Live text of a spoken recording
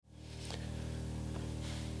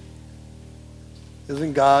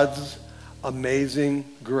Isn't God's amazing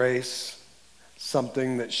grace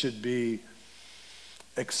something that should be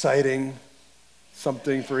exciting,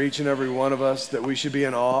 something for each and every one of us that we should be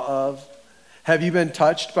in awe of? Have you been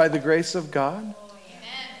touched by the grace of God?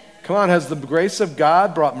 Come on, has the grace of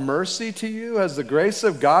God brought mercy to you? Has the grace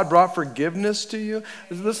of God brought forgiveness to you?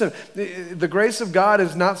 Listen, the grace of God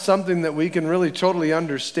is not something that we can really totally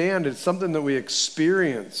understand. It's something that we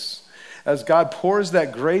experience as God pours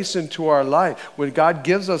that grace into our life. When God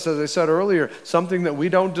gives us, as I said earlier, something that we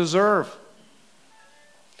don't deserve.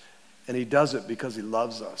 And he does it because he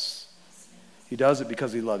loves us. He does it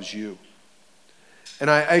because he loves you.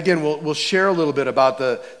 And we'll share a little bit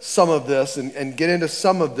about some of this and get into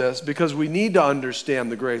some of this because we need to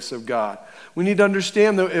understand the grace of God. We need to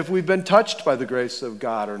understand if we've been touched by the grace of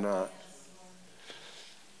God or not.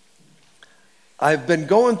 I've been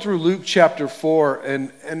going through Luke chapter 4,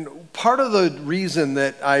 and part of the reason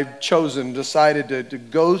that I've decided to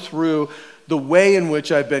go through the way in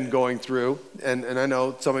which I've been going through, and I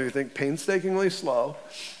know some of you think painstakingly slow.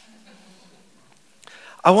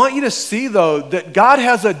 I want you to see, though, that God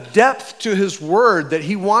has a depth to his word that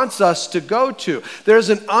he wants us to go to. There's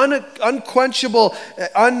an unquenchable,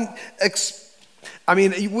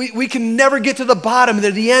 we can never get to the bottom,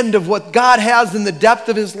 to the end of what God has in the depth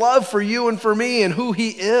of his love for you and for me and who he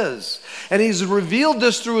is. And he's revealed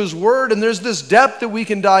this through his word, and there's this depth that we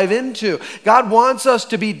can dive into. God wants us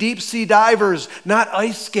to be deep sea divers, not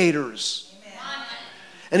ice skaters.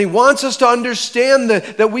 And he wants us to understand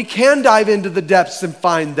that we can dive into the depths and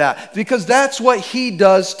find that, because that's what he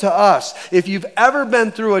does to us. If you've ever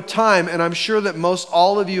been through a time, and I'm sure that most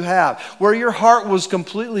all of you have, where your heart was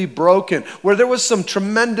completely broken, where there was some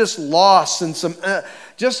tremendous loss and some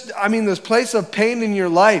this place of pain in your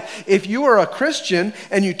life. If you were a Christian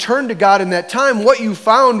and you turned to God in that time, what you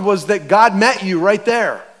found was that God met you right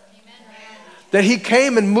there. That he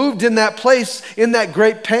came and moved in that place, in that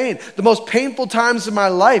great pain. The most painful times in my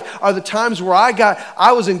life are the times where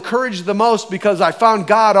I was encouraged the most because I found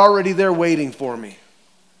God already there waiting for me.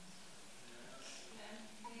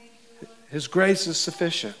 His grace is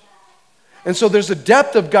sufficient. And so there's a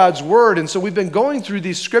depth of God's word, and so we've been going through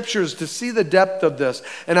these scriptures to see the depth of this.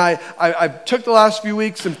 And I took the last few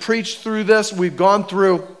weeks and preached through this. We've gone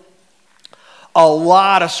through a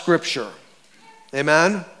lot of scripture.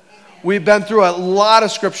 Amen? We've been through a lot of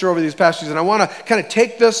scripture over these past years, and I want to kind of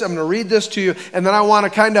take this, I'm going to read this to you, and then I want to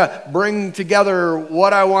kind of bring together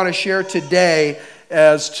what I want to share today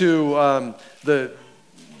as to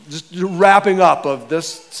just wrapping up of this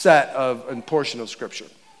set of and portion of scripture.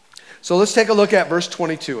 So let's take a look at verse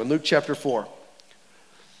 22 in Luke chapter 4.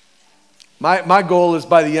 My goal is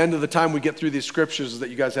by the end of the time we get through these scriptures is that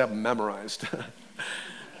you guys have them memorized.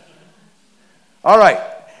 All right.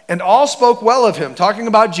 And all spoke well of him, talking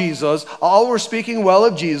about Jesus. All were speaking well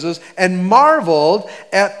of Jesus and marveled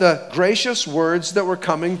at the gracious words that were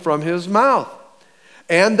coming from his mouth.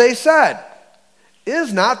 And they said,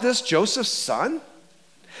 "Is not this Joseph's son?"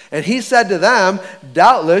 And he said to them,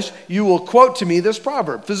 "Doubtless you will quote to me this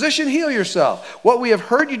proverb, 'Physician, heal yourself. What we have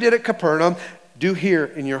heard you did at Capernaum, do here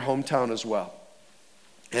in your hometown as well.'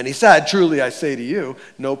 And he said, 'Truly I say to you,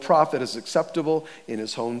 no prophet is acceptable in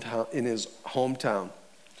his hometown.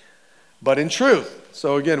 But in truth,'"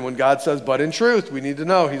 so again, when God says, "but in truth," we need to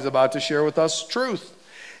know he's about to share with us truth.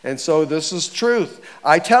 And so this is truth.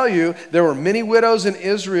 "I tell you, there were many widows in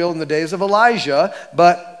Israel in the days of Elijah,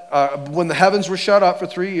 but when the heavens were shut up for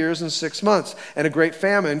 3 years and 6 months, and a great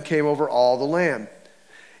famine came over all the land.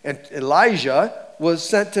 And Elijah was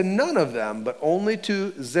sent to none of them, but only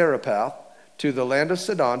to Zarephath, to the land of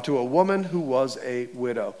Sidon, to a woman who was a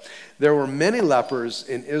widow. There were many lepers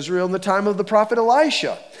in Israel in the time of the prophet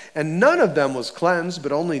Elisha, and none of them was cleansed,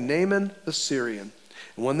 but only Naaman the Syrian.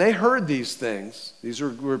 And when they heard these things," these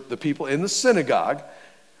were the people in the synagogue,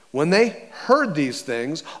 "when they heard these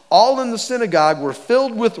things, all in the synagogue were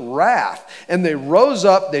filled with wrath, and they rose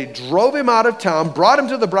up, they drove him out of town, brought him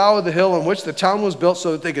to the brow of the hill on which the town was built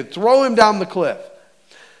so that they could throw him down the cliff.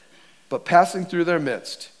 But passing through their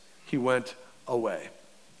midst, he went away."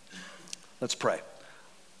 Let's pray.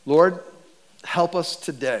 Lord, help us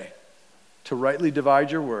today to rightly divide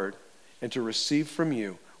your word and to receive from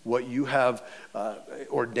you what you have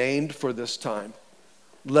ordained for this time.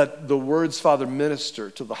 Let the words, Father, minister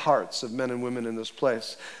to the hearts of men and women in this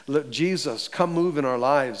place. Let Jesus come move in our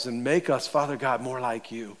lives and make us, Father God, more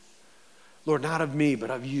like you. Lord, not of me, but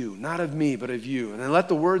of you. Not of me, but of you. And then let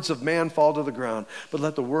the words of man fall to the ground, but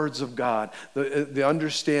let the words of God, the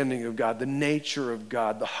understanding of God, the nature of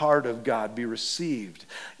God, the heart of God be received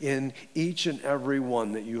in each and every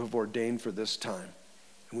one that you have ordained for this time.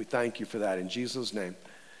 And we thank you for that in Jesus' name.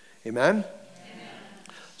 Amen?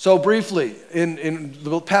 So briefly, in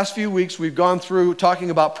the past few weeks, we've gone through talking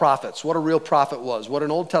about prophets, what a real prophet was, what an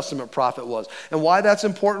Old Testament prophet was, and why that's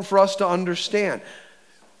important for us to understand.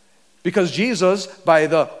 Because Jesus, by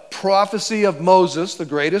the prophecy of Moses, the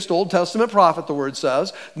greatest Old Testament prophet, the word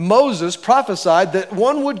says, Moses prophesied that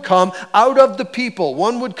one would come out of the people,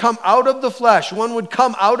 one would come out of the flesh, one would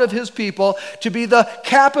come out of his people to be the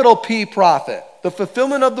capital P prophet, the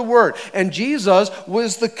fulfillment of the word. And Jesus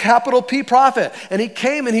was the capital P prophet. And he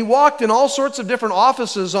came and he walked in all sorts of different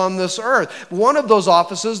offices on this earth. One of those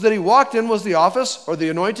offices that he walked in was the office or the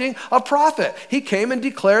anointing of prophet. He came and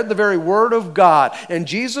declared the very word of God. And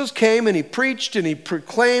Jesus came and he preached and he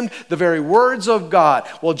proclaimed the very words of God.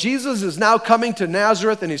 Well, Jesus is now coming to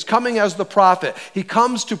Nazareth and he's coming as the prophet. He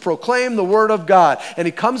comes to proclaim the word of God. And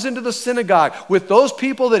he comes into the synagogue with those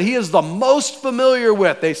people that he is the most familiar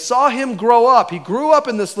with. They saw him grow up. He grew up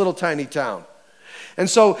in this little tiny town. And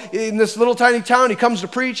so in this little tiny town, he comes to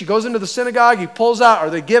preach. He goes into the synagogue. He pulls out, or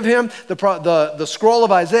they give him the scroll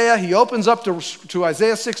of Isaiah. He opens up to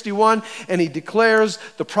Isaiah 61, and he declares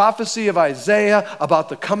the prophecy of Isaiah about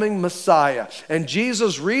the coming Messiah. And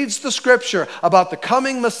Jesus reads the scripture about the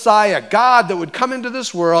coming Messiah, God that would come into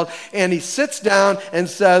this world, and he sits down and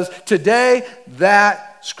says, "Today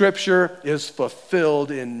that scripture is fulfilled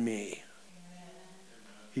in me."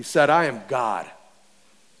 He said, "I am God."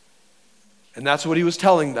 And that's what he was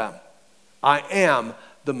telling them. I am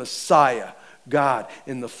the Messiah, God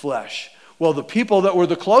in the flesh. Well, the people that were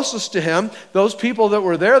the closest to him, those people that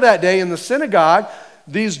were there that day in the synagogue,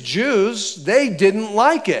 these Jews, they didn't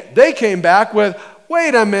like it. They came back with,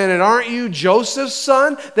 "Wait a minute, aren't you Joseph's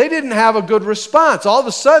son?" They didn't have a good response. All of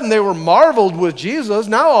a sudden, they were marveled with Jesus.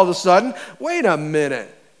 Now all of a sudden, wait a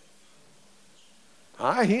minute.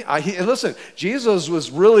 Listen, Jesus was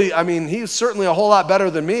really, he's certainly a whole lot better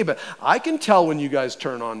than me, but I can tell when you guys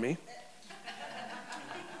turn on me.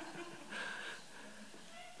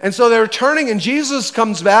 And so they're turning, and Jesus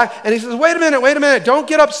comes back, and he says, wait a minute, don't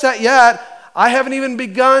get upset yet. I haven't even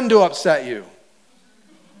begun to upset you.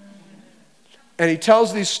 And he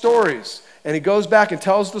tells these stories. And he goes back and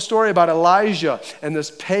tells the story about Elijah and this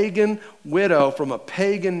pagan widow from a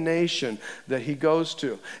pagan nation that he goes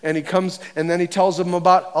to. And he comes, and then he tells them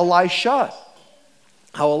about Elisha.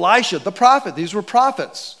 How Elisha, the prophet, these were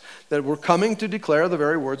prophets that were coming to declare the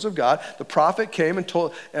very words of God. The prophet came and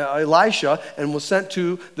told Elisha and was sent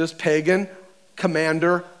to this pagan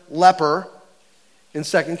commander, leper, in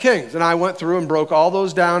 2 Kings. And I went through and broke all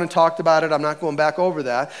those down and talked about it. I'm not going back over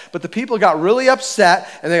that. But the people got really upset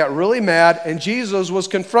and they got really mad, and Jesus was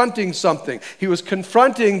confronting something. He was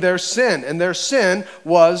confronting their sin, and their sin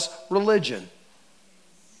was religion.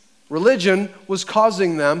 Religion was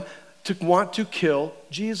causing them to want to kill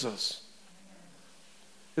Jesus.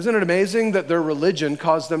 Isn't it amazing that their religion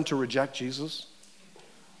caused them to reject Jesus?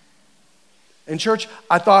 In church,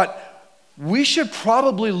 I thought, we should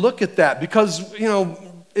probably look at that because,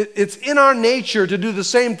 it's in our nature to do the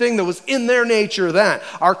same thing that was in their nature then.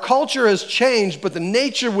 Our culture has changed, but the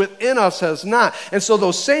nature within us has not. And so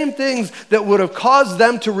those same things that would have caused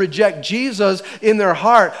them to reject Jesus in their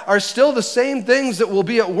heart are still the same things that will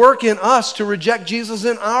be at work in us to reject Jesus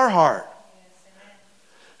in our heart.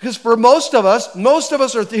 Because for most of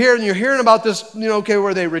us are here, and you're hearing about this,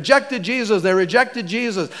 where they rejected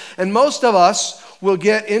Jesus. And most of us will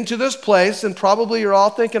get into this place, and probably you're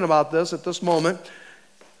all thinking about this at this moment,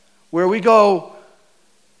 where we go,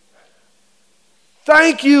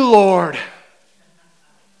 "Thank you, Lord,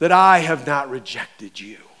 that I have not rejected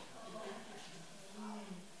you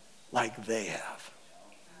like they have."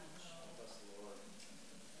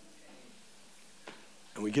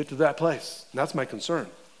 And we get to that place, and that's my concern.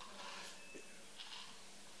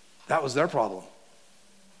 That was their problem.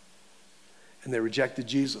 And they rejected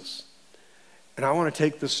Jesus. And I want to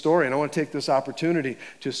take this story and I want to take this opportunity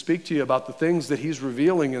to speak to you about the things that he's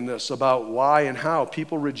revealing in this, about why and how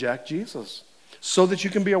people reject Jesus, so that you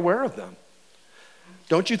can be aware of them.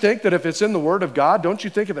 Don't you think that if it's in the Word of God, don't you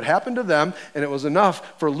think if it happened to them and it was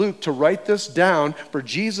enough for Luke to write this down, for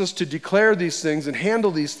Jesus to declare these things and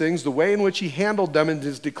handle these things the way in which he handled them and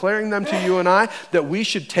is declaring them to you and I, that we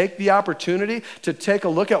should take the opportunity to take a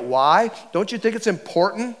look at why? Don't you think it's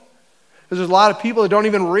important? Because there's a lot of people that don't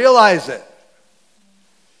even realize it.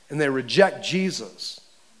 And they reject Jesus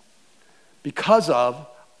because of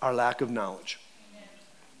our lack of knowledge.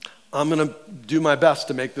 I'm going to do my best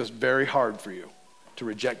to make this very hard for you to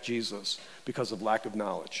reject Jesus because of lack of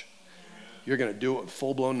knowledge. You're going to do it with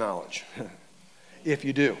full-blown knowledge if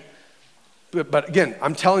you do. But again,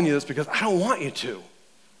 I'm telling you this because I don't want you to.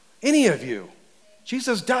 Any of you.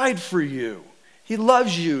 Jesus died for you. He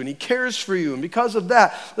loves you and he cares for you. And because of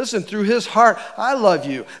that, listen, through his heart, I love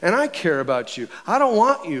you and I care about you. I don't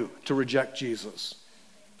want you to reject Jesus.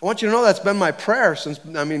 I want you to know that's been my prayer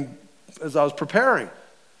as I was preparing.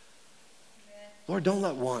 Lord, don't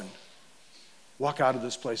let one walk out of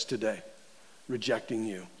this place today rejecting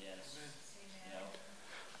you.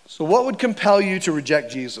 So what would compel you to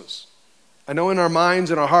reject Jesus? I know in our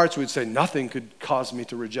minds and our hearts we'd say nothing could cause me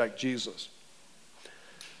to reject Jesus.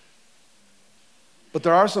 But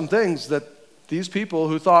there are some things that these people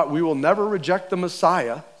who thought we will never reject the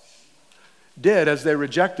Messiah did as they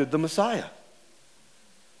rejected the Messiah.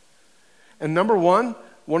 And number one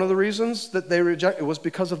of the reasons that they rejected was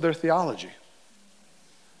because of their theology.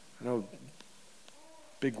 I know,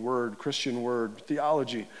 big word, Christian word,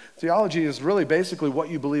 theology. Theology is really basically what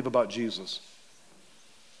you believe about Jesus.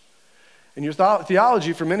 And your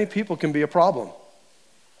theology for many people can be a problem.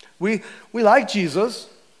 We like Jesus.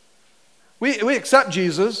 We accept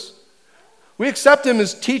Jesus. We accept him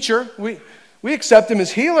as teacher. We accept him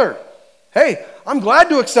as healer. Hey, I'm glad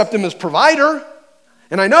to accept him as provider.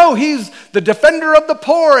 And I know he's the defender of the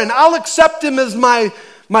poor, and I'll accept him as my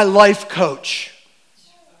life coach.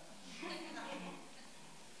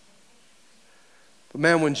 But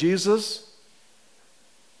man, when Jesus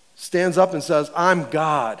stands up and says, I'm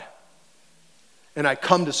God, and I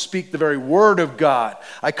come to speak the very word of God,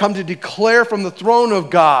 I come to declare from the throne of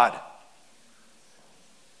God,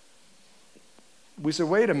 we say,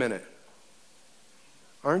 wait a minute.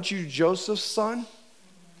 Aren't you Joseph's son?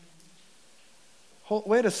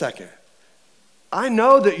 Wait a second. I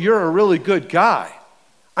know that you're a really good guy.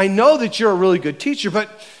 I know that you're a really good teacher,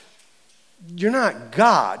 but you're not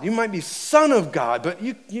God. You might be son of God, but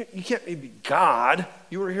you can't be God.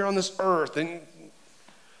 You were here on this earth. And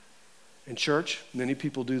in church, many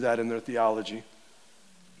people do that in their theology.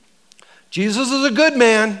 Jesus is a good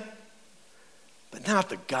man, but not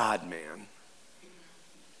the God man.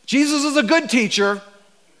 Jesus is a good teacher.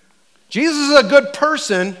 Jesus is a good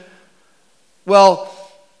person. Well,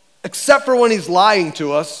 except for when he's lying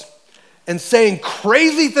to us and saying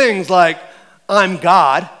crazy things like, I'm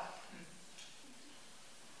God.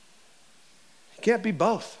 He can't be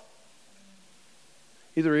both.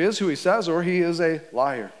 Either he is who he says or he is a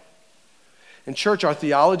liar. In church, our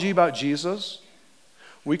theology about Jesus,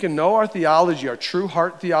 we can know our theology, our true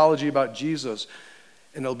heart theology about Jesus,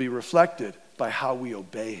 and it'll be reflected by how we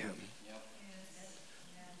obey him.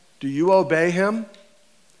 Do you obey him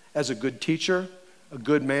as a good teacher, a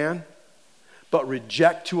good man, but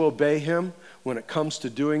reject to obey him when it comes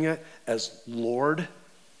to doing it as Lord?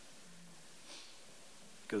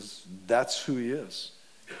 Because that's who he is.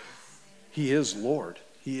 He is Lord.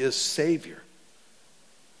 He is Savior.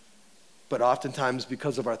 But oftentimes,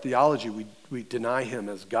 because of our theology, we deny him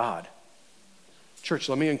as God. Church,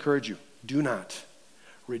 let me encourage you. Do not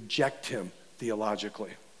reject him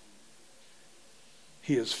theologically.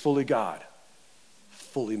 He is fully God,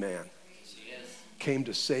 fully man. Came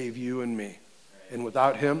to save you and me. And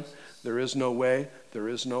without him, there is no way, there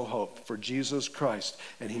is no hope for Jesus Christ.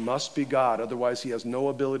 And he must be God, otherwise he has no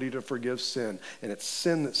ability to forgive sin. And it's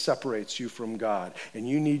sin that separates you from God. And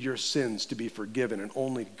you need your sins to be forgiven, and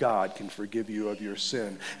only God can forgive you of your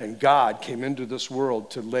sin. And God came into this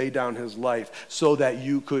world to lay down his life so that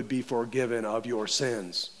you could be forgiven of your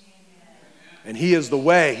sins. And he is the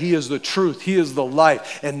way, he is the truth, he is the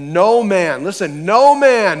life. And no man, listen, no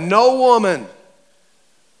man, no woman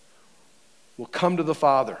will come to the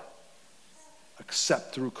Father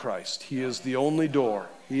except through Christ. He is the only door.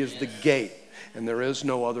 He is the gate, and there is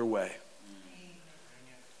no other way.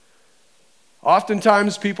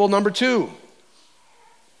 Oftentimes people, number two,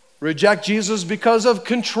 reject Jesus because of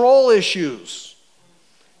control issues.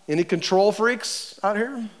 Any control freaks out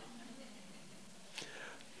here?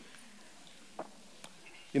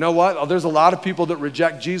 You know what? There's a lot of people that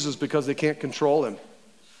reject Jesus because they can't control him.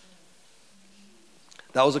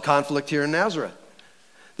 That was a conflict here in Nazareth.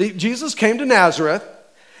 Jesus came to Nazareth,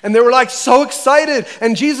 and they were like so excited.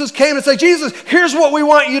 And Jesus came and said, Jesus, here's what we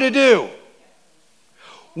want you to do.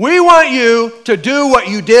 We want you to do what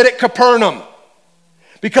you did at Capernaum.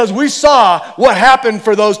 Because we saw what happened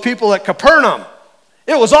for those people at Capernaum.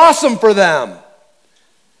 It was awesome for them.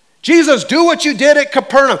 Jesus, do what you did at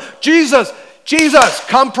Capernaum. Jesus,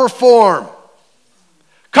 come perform.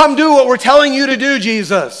 Come do what we're telling you to do,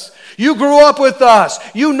 Jesus. You grew up with us.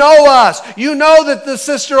 You know us. You know that the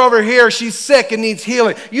sister over here, she's sick and needs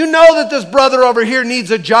healing. You know that this brother over here needs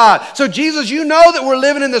a job. So Jesus, you know that we're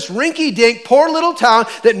living in this rinky-dink, poor little town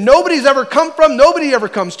that nobody's ever come from, nobody ever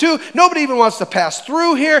comes to, nobody even wants to pass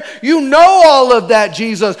through here. You know all of that,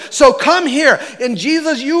 Jesus. So come here. And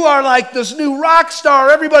Jesus, you are like this new rock star.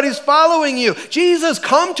 Everybody's following you. Jesus,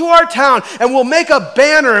 come to our town and we'll make a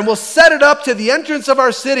banner and we'll set it up to the entrance of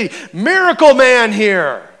our city. Miracle Man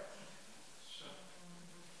here.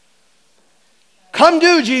 Come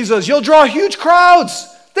do, Jesus. You'll draw huge crowds.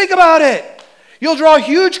 Think about it. You'll draw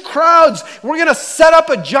huge crowds. We're going to set up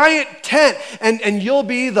a giant tent, and you'll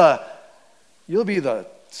be the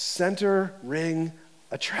center ring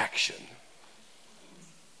attraction.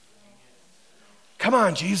 Come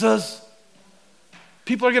on, Jesus.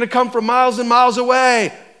 People are going to come from miles and miles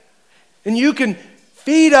away, and you can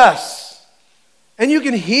feed us, and you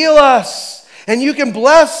can heal us, and you can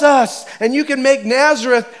bless us, and you can make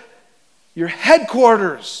Nazareth your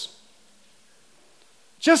headquarters.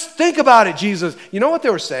 Just think about it, Jesus. You know what they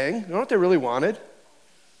were saying? You know what they really wanted?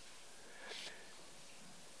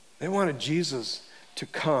 They wanted Jesus to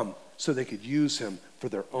come so they could use him for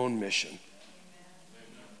their own mission.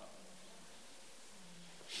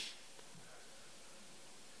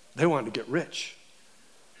 They wanted to get rich.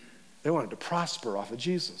 They wanted to prosper off of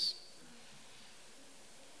Jesus.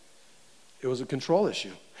 It was a control issue.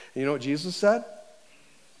 And you know what Jesus said?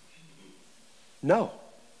 No.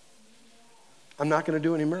 I'm not going to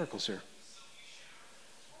do any miracles here.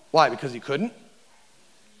 Why? Because he couldn't?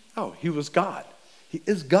 No, he was God. He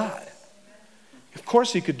is God. Of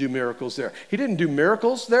course he could do miracles there. He didn't do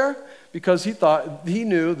miracles there because he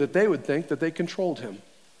knew that they would think that they controlled him.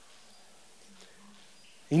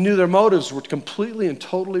 He knew their motives were completely and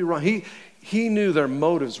totally wrong. He knew their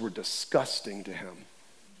motives were disgusting to him.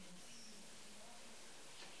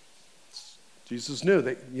 Jesus knew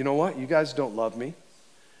that, you know what? You guys don't love me.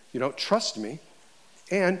 You don't trust me.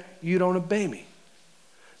 And you don't obey me.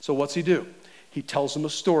 So what's he do? He tells them a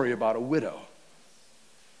story about a widow.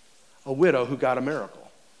 A widow who got a miracle.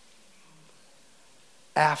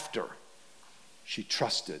 After she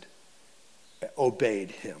trusted,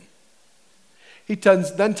 obeyed him. He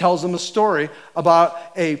then tells them a story about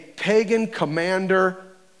a pagan commander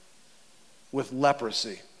with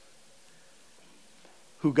leprosy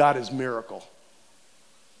who got his miracle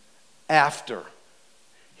after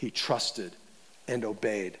he trusted and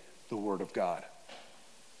obeyed the word of God.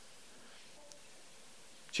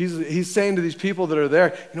 Jesus, he's saying to these people that are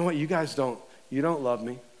there, you know what, you don't love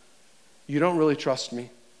me. You don't really trust me.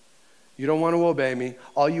 You don't want to obey me.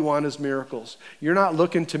 All you want is miracles. You're not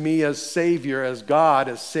looking to me as Savior, as God,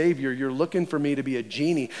 as Savior. You're looking for me to be a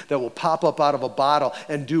genie that will pop up out of a bottle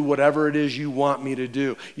and do whatever it is you want me to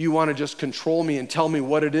do. You want to just control me and tell me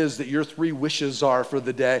what it is that your 3 wishes are for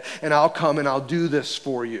the day, and I'll come and I'll do this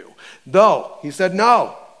for you. Though, he said,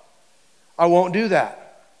 no, I won't do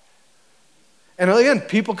that. And again,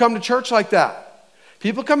 people come to church like that.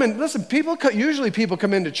 People come in, listen, usually people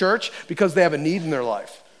come into church because they have a need in their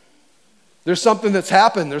life. There's something that's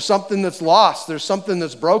happened. There's something that's lost. There's something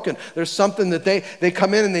that's broken. There's something that they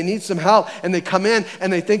come in and they need some help. And they come in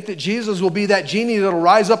and they think that Jesus will be that genie that'll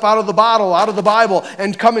rise up out of the bottle, out of the Bible,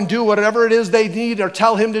 and come and do whatever it is they need or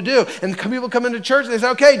tell him to do. And people come into church and they say,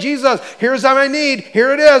 okay, Jesus, here's what I need.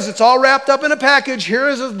 Here it is. It's all wrapped up in a package.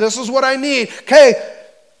 This is what I need. Okay.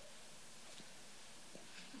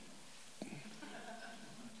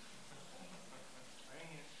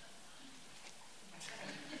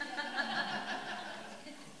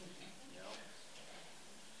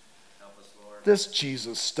 This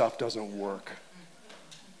Jesus stuff doesn't work.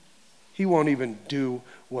 He won't even do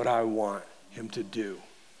what I want him to do.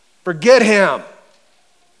 Forget him.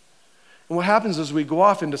 And what happens is we go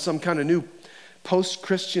off into some kind of new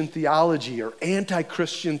post-Christian theology or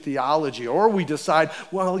anti-Christian theology, or we decide,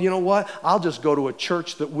 well, you know what? I'll just go to a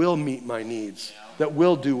church that will meet my needs, that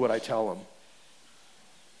will do what I tell them.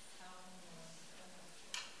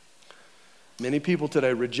 Many people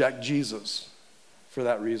today reject Jesus for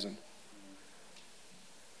that reason.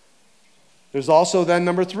 There's also then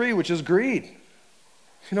number 3, which is greed.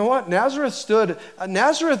 You know what? Nazareth,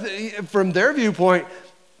 from their viewpoint,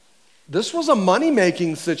 this was a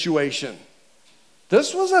money-making situation.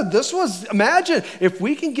 Imagine if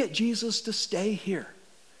we can get Jesus to stay here.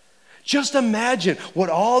 Just imagine what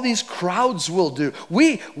all these crowds will do.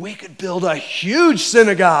 We could build a huge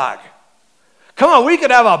synagogue. Come on, we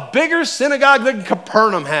could have a bigger synagogue than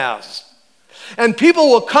Capernaum has. And people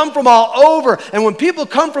will come from all over. And when people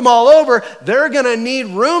come from all over, they're going to need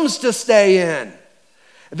rooms to stay in.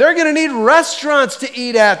 They're going to need restaurants to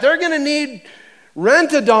eat at. They're going to need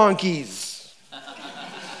Rent-a-donkeys.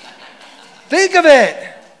 Think of it.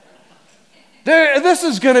 This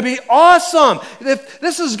is going to be awesome.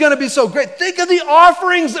 This is going to be so great. Think of the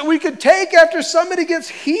offerings that we could take after somebody gets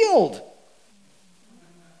healed.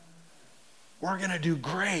 We're going to do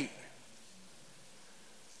great.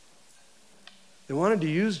 They wanted to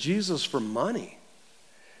use Jesus for money.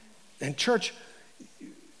 And church,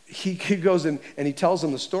 he goes in and he tells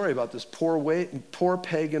them the story about this poor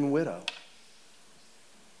pagan widow.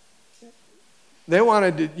 They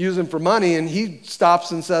wanted to use him for money, and he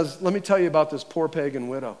stops and says, let me tell you about this poor pagan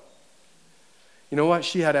widow. You know what?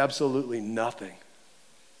 She had absolutely nothing.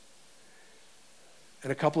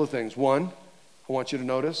 And a couple of things. One, I want you to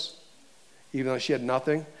notice, even though she had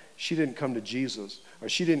nothing, she didn't come to Jesus, or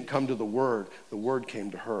she didn't come to the Word. The Word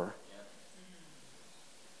came to her.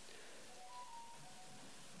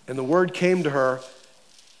 And the Word came to her,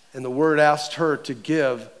 and the Word asked her to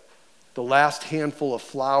give the last handful of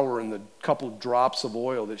flour and the couple of drops of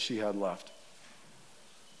oil that she had left.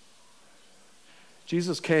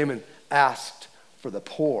 Jesus came and asked for the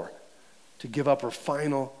poor to give up her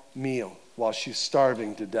final meal while she's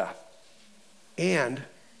starving to death, and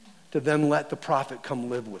to then let the prophet come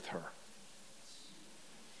live with her.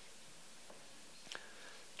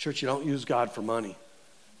 Church, you don't use God for money.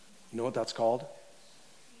 You know what that's called?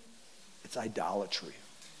 It's idolatry.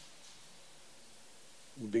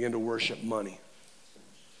 We begin to worship money.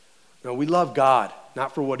 No, we love God,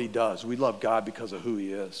 not for what he does. We love God because of who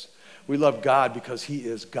he is. We love God because he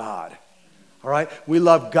is God. All right? We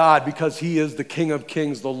love God because he is the King of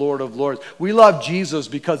Kings, the Lord of Lords. We love Jesus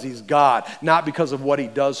because he's God, not because of what he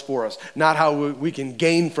does for us, not how we can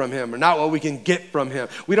gain from him, or not what we can get from him.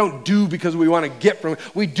 We don't do because we want to get from him.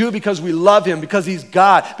 We do because we love him, because he's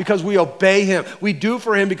God, because we obey him. We do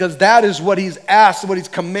for him because that is what he's asked, what he's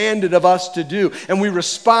commanded of us to do. And we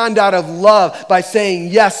respond out of love by saying,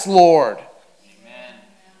 yes, Lord. Amen.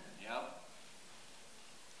 Yep.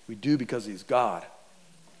 We do because he's God.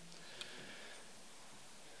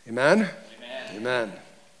 Amen? Amen. Amen.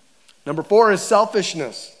 Number 4 is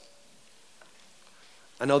selfishness.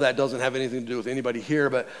 I know that doesn't have anything to do with anybody here,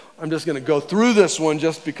 but I'm just going to go through this one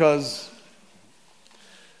just because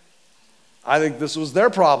I think this was their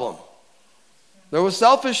problem. There was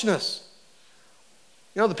selfishness.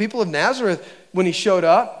 You know, the people of Nazareth, when he showed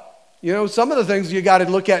up, you know, some of the things you got to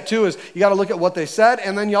look at too is you got to look at what they said,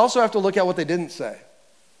 and then you also have to look at what they didn't say.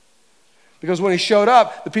 Because when he showed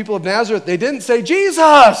up, the people of Nazareth, they didn't say,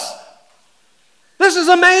 Jesus, this is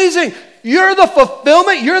amazing. You're the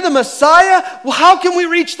fulfillment. You're the Messiah. Well, how can we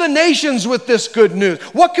reach the nations with this good news?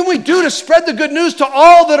 What can we do to spread the good news to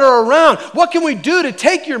all that are around? What can we do to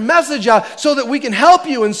take your message out so that we can help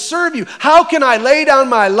you and serve you? How can I lay down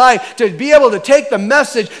my life to be able to take the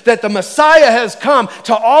message that the Messiah has come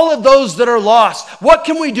to all of those that are lost? What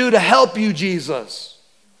can we do to help you, Jesus?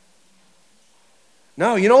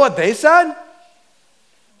 No, you know what they said?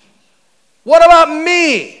 What about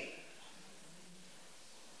me?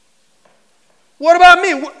 What about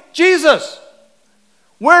me? Jesus,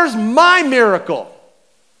 where's my miracle?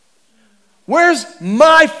 Where's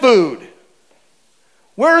my food?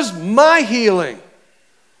 Where's my healing?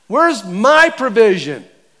 Where's my provision?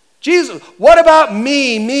 Jesus, what about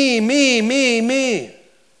me, me?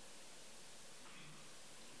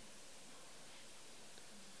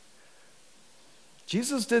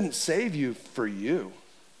 Jesus didn't save you for you.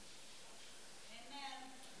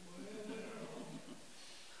 Amen.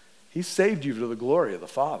 He saved you to the glory of the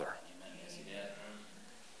Father. Amen.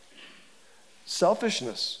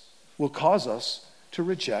 Selfishness will cause us to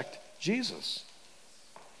reject Jesus.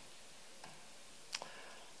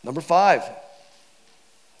 Number 5,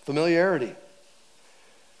 familiarity.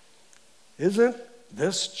 Isn't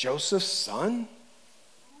this Joseph's son?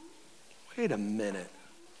 Wait a minute.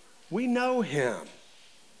 We know him.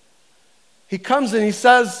 He comes and he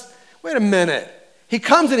says, wait a minute. He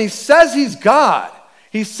comes and he says he's God.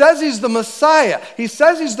 He says he's the Messiah. He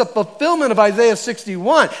says he's the fulfillment of Isaiah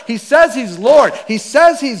 61. He says he's Lord. He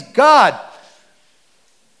says he's God.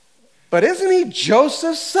 But isn't he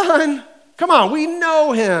Joseph's son? Come on, we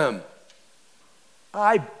know him.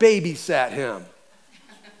 I babysat him.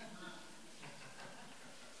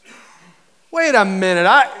 Wait a minute.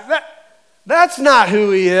 That's not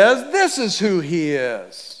who he is. This is who he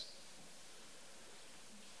is.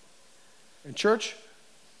 And church,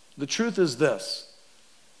 the truth is this.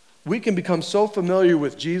 We can become so familiar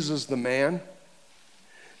with Jesus the man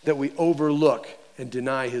that we overlook and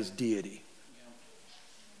deny his deity.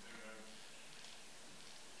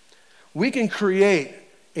 We can create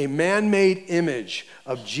a man-made image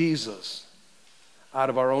of Jesus out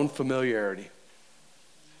of our own familiarity.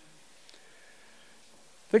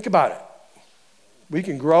 Think about it. We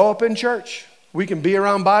can grow up in church. We can be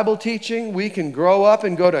around Bible teaching. We can grow up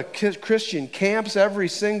and go to Christian camps every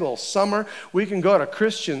single summer. We can go to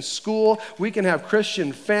Christian school. We can have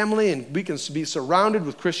Christian family, and we can be surrounded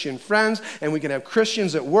with Christian friends, and we can have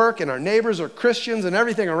Christians at work, and our neighbors are Christians and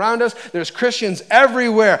everything around us. There's Christians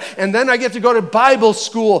everywhere. And then I get to go to Bible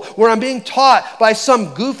school where I'm being taught by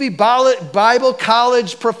some goofy Bible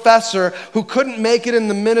college professor who couldn't make it in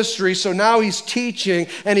the ministry, so now he's teaching,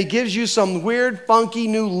 and he gives you some weird, funky,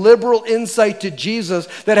 new liberal insight to Jesus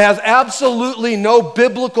that has absolutely no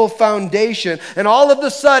biblical foundation, and all of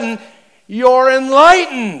a sudden you're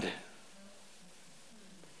enlightened.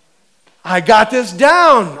 I got this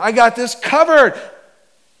down. I got this covered.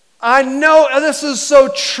 I know this is so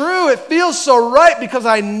true. It feels so right because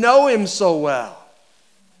I know him so well.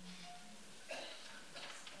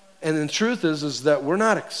 And the truth is that we're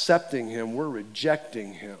not accepting him, we're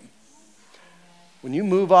rejecting him. When you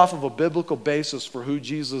move off of a biblical basis for who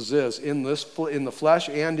Jesus is in the flesh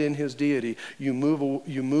and in his deity, you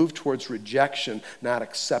move towards rejection, not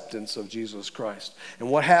acceptance of Jesus Christ. And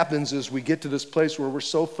what happens is we get to this place where we're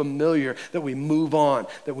so familiar that we move on,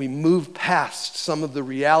 that we move past some of the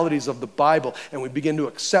realities of the Bible, and we begin to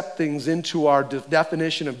accept things into our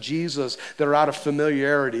definition of Jesus that are out of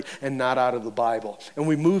familiarity and not out of the Bible. And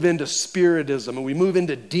we move into spiritism, and we move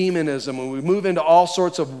into demonism, and we move into all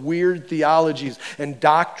sorts of weird theologies and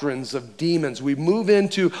doctrines of demons. We move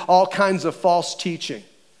into all kinds of false teaching.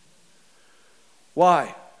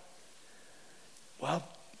 Why? Well,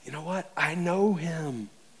 you know what? I know him.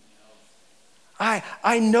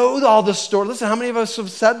 I know all the stories. Listen, how many of us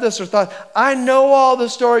have said this or thought, I know all the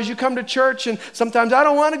stories. You come to church and sometimes I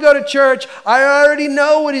don't want to go to church. I already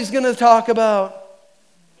know what he's going to talk about.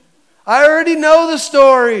 I already know the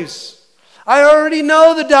stories. I already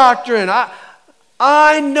know the doctrine.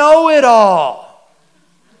 I know it all.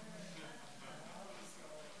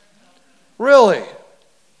 Really?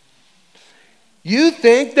 You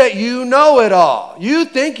think that you know it all. You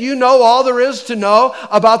think you know all there is to know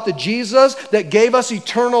about the Jesus that gave us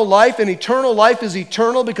eternal life, and eternal life is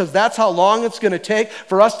eternal because that's how long it's going to take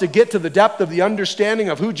for us to get to the depth of the understanding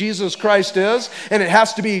of who Jesus Christ is, and it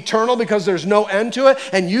has to be eternal because there's no end to it,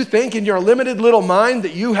 and you think in your limited little mind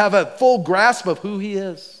that you have a full grasp of who he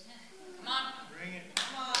is. Come on. Bring it.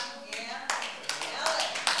 Come on. Yeah.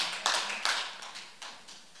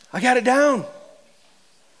 I got it down.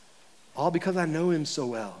 All because I know him so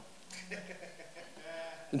well.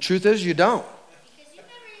 The truth is, you don't.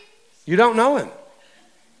 You don't know him.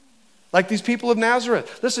 Like these people of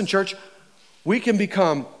Nazareth. Listen, church, we can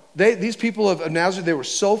become, these people of Nazareth, they were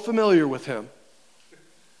so familiar with him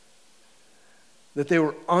that they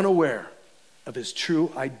were unaware of his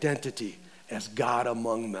true identity as God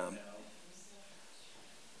among them.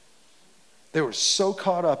 They were so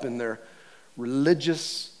caught up in their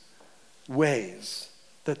religious ways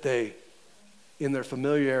that they, in their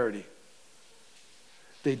familiarity,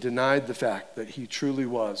 they denied the fact that he truly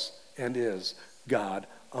was and is God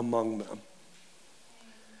among them.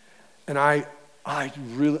 And I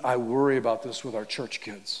worry about this with our church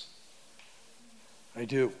kids. I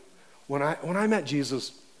do. When I met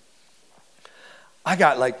Jesus, I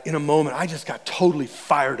got like, in a moment, I just got totally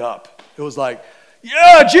fired up. It was like,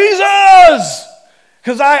 yeah, Jesus!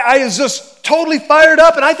 Because I was just totally fired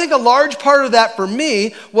up, and I think a large part of that for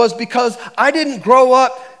me was because I didn't grow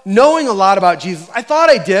up knowing a lot about Jesus. I thought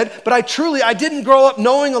I did, but I didn't grow up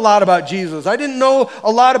knowing a lot about Jesus. I didn't know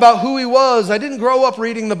a lot about who he was. I didn't grow up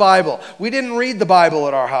reading the Bible. We didn't read the Bible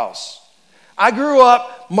at our house. I grew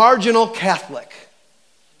up marginal Catholic.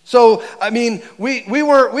 So, I mean, we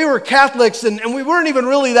were Catholics, and we weren't even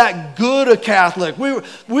really that good a Catholic. We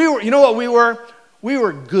were, you know what we were? We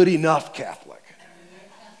were good enough Catholic.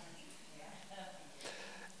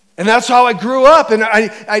 And that's how I grew up, and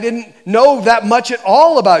I didn't know that much at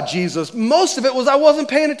all about Jesus. Most of it was I wasn't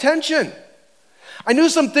paying attention. I knew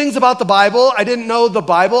some things about the Bible. I didn't know the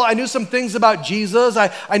Bible. I knew some things about Jesus.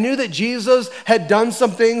 I knew that Jesus had done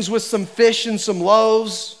some things with some fish and some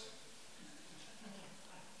loaves.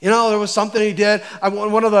 You know, there was something he did.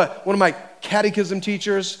 One of my catechism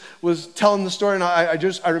teachers was telling the story, and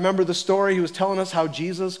I remember the story. He was telling us how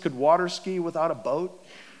Jesus could water ski without a boat.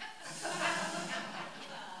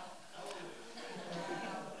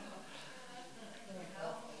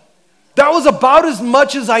 That was about as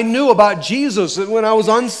much as I knew about Jesus when I was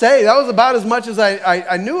unsaved. That was about as much as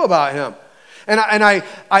I knew about him.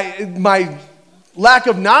 And my lack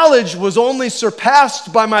of knowledge was only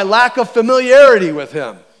surpassed by my lack of familiarity with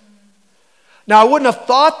him. Now, I wouldn't have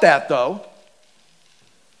thought that, though.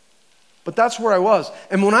 But that's where I was.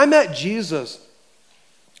 And when I met Jesus,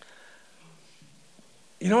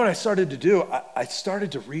 you know what I started to do? I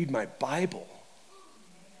started to read my Bible.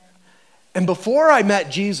 And before I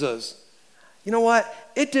met Jesus, you know what?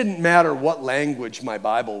 It didn't matter what language my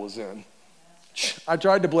Bible was in. I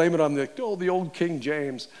tried to blame it on the old King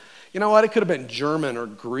James. You know what? It could have been German or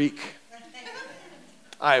Greek.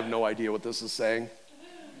 I have no idea what this is saying.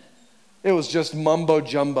 It was just mumbo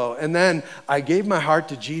jumbo. And then I gave my heart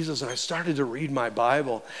to Jesus and I started to read my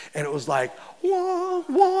Bible. And it was like, wah,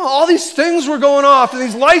 wah, all these things were going off and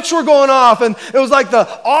these lights were going off. And it was like the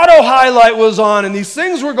auto highlight was on and these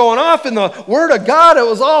things were going off. And the Word of God, it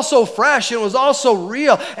was all so fresh and it was all so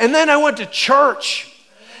real. And then I went to church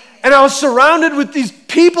and I was surrounded with these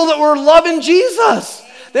people that were loving Jesus.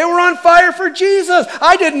 They were on fire for Jesus.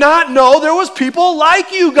 I did not know there was people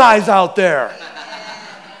like you guys out there.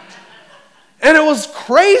 And it was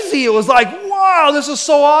crazy. It was like, wow, this is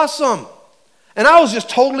so awesome. And I was just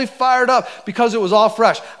totally fired up because it was all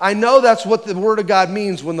fresh. I know that's what the Word of God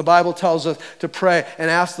means when the Bible tells us to pray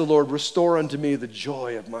and ask the Lord, restore unto me the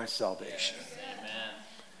joy of my salvation. Amen.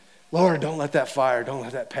 Lord, don't let that fire, don't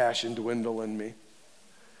let that passion dwindle in me.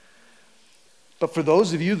 But for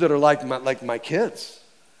those of you that are like my kids,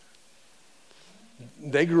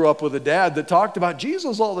 they grew up with a dad that talked about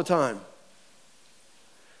Jesus all the time.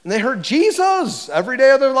 And they heard Jesus every day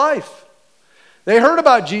of their life. They heard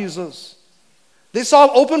about Jesus. They saw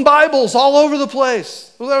open Bibles all over the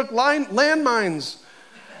place. They were like landmines.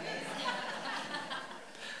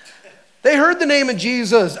 They heard the name of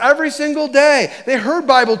Jesus every single day. They heard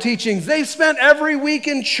Bible teachings. They spent every week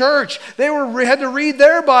in church. They had to read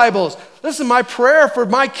their Bibles. Listen, my prayer for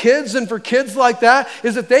my kids and for kids like that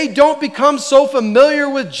is that they don't become so familiar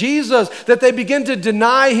with Jesus that they begin to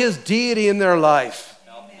deny his deity in their life.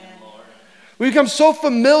 We become so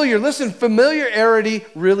familiar. Listen, familiarity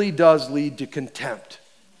really does lead to contempt.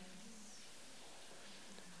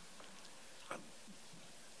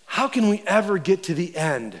 How can we ever get to the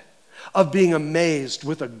end of being amazed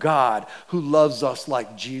with a God who loves us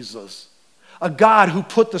like Jesus? A God who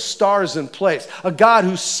put the stars in place. A God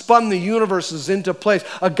who spun the universes into place.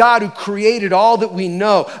 A God who created all that we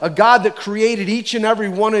know. A God that created each and every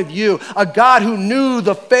one of you. A God who knew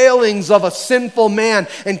the failings of a sinful man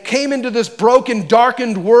and came into this broken,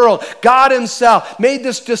 darkened world. God himself made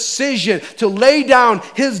this decision to lay down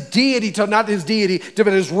his deity, not his deity, but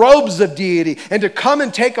his robes of deity, and to come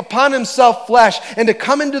and take upon himself flesh and to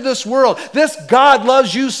come into this world. This God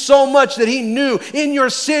loves you so much that he knew in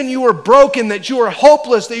your sin you were broken, that you were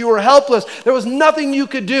hopeless, that you were helpless. There was nothing you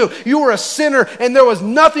could do. You were a sinner, and there was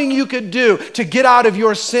nothing you could do to get out of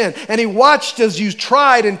your sin. And he watched as you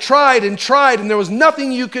tried and tried and tried, and there was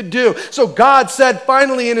nothing you could do. So God said,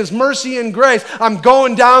 finally, in his mercy and grace, I'm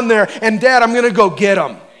going down there, and Dad, I'm going to go get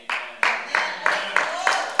him.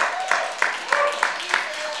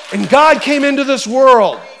 And God came into this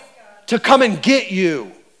world to come and get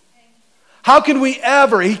you. How can we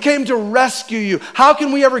ever, he came to rescue you. How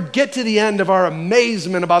can we ever get to the end of our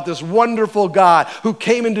amazement about this wonderful God who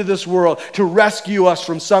came into this world to rescue us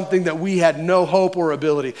from something that we had no hope or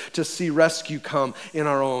ability to see rescue come in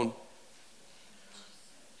our own?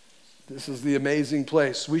 This is the amazing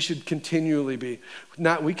place. We should continually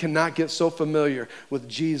we cannot get so familiar with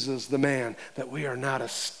Jesus, the man, that we are not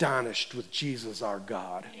astonished with Jesus, our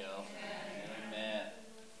God. Amen.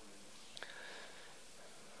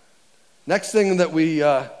 Next thing that we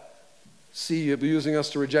see abusing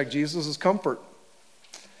us to reject Jesus is comfort.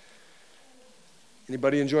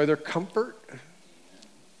 Anybody enjoy their comfort?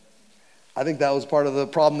 I think that was part of the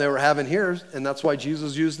problem they were having here, and that's why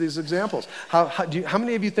Jesus used these examples. How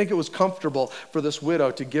many of you think it was comfortable for this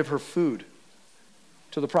widow to give her food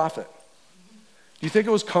to the prophet? Do you think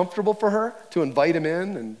it was comfortable for her to invite him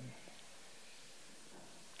in and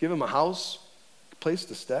give him a house, a place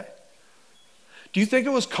to stay? Do you think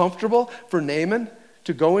it was comfortable for Naaman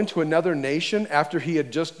to go into another nation after he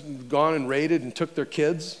had just gone and raided and took their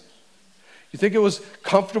kids? You think it was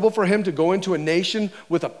comfortable for him to go into a nation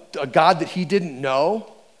with a God that he didn't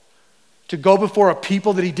know? To go before a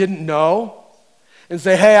people that he didn't know? And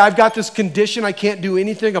say, hey, I've got this condition I can't do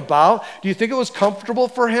anything about? Do you think it was comfortable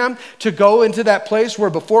for him to go into that place where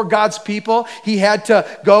before God's people, he had to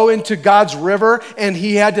go into God's river and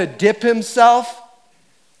he had to dip himself?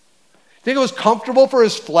 Think it was comfortable for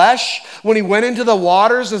his flesh when he went into the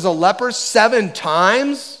waters as a leper 7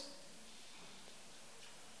 times?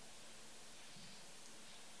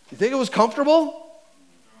 You think it was comfortable?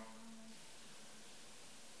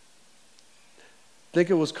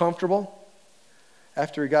 Think it was comfortable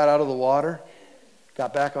after he got out of the water,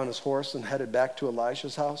 got back on his horse and headed back to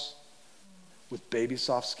Elisha's house with baby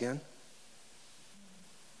soft skin?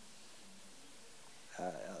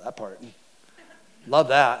 That part. Love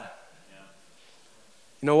that.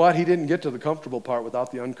 You know what? He didn't get to the comfortable part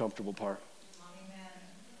without the uncomfortable part.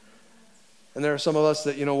 And there are some of us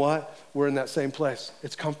that, you know what? We're in that same place.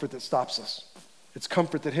 It's comfort that stops us. It's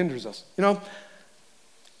comfort that hinders us. You know,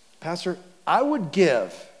 Pastor, I would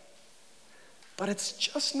give, but it's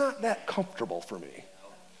just not that comfortable for me.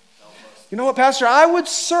 You know what, Pastor? I would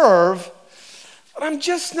serve, but I'm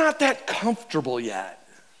just not that comfortable yet.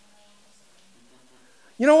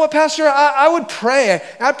 You know what, Pastor? I would pray.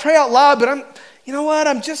 I'd pray out loud, but you know what?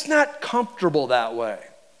 I'm just not comfortable that way.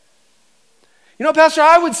 You know, Pastor,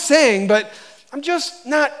 I would sing, but I'm just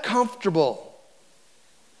not comfortable.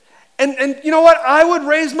 And you know what? I would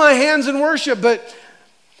raise my hands in worship, but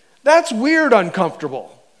that's weird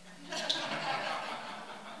uncomfortable.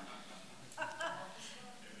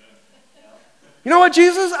 You know what,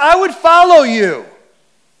 Jesus? I would follow you,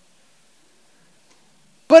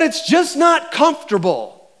 but it's just not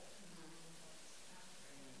comfortable.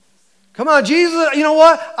 Come on, Jesus, you know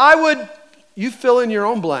what? You fill in your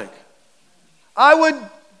own blank. I would,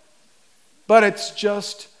 but it's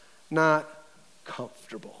just not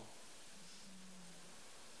comfortable.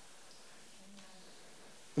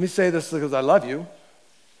 Let me say this because I love you.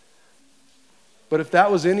 But if that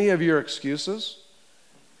was any of your excuses,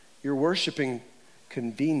 you're worshiping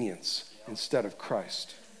convenience instead of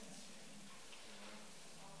Christ.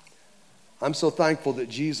 I'm so thankful that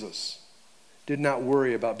Jesus did not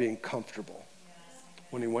worry about being comfortable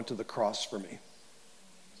when he went to the cross for me.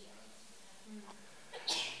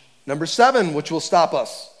 Number 7, which will stop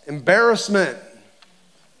us, embarrassment.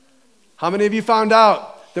 How many of you found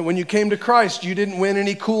out that when you came to Christ, you didn't win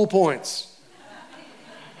any cool points?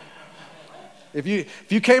 If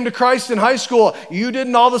you came to Christ in high school, you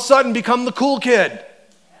didn't all of a sudden become the cool kid.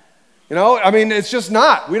 You know, I mean, it's just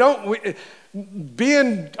not.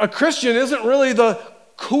 Being a Christian isn't really the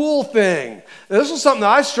cool thing. This was something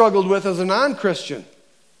that I struggled with as a non-Christian.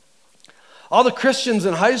 All the Christians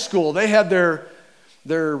in high school, they had their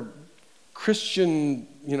Christian,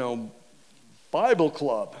 Bible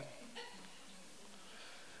club.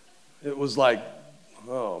 It was like,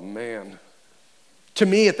 oh man. To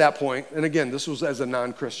me at that point, and again, this was as a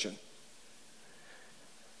non-Christian,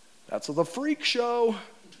 that's the freak show.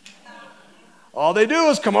 All they do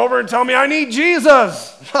is come over and tell me I need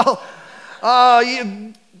Jesus. Well,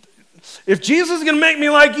 if Jesus is going to make me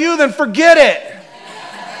like you, then forget it.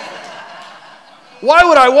 Why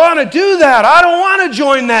would I want to do that? I don't want to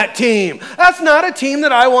join that team. That's not a team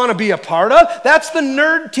that I want to be a part of. That's the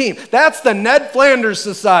nerd team. That's the Ned Flanders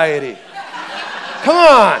Society. Come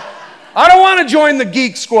on. I don't want to join the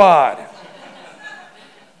geek squad.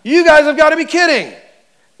 You guys have got to be kidding.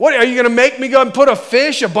 What, are you going to make me go and put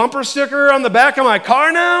a bumper sticker on the back of my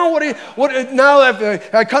car now? Now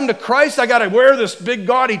that I come to Christ, I got to wear this big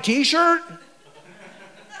gaudy t-shirt?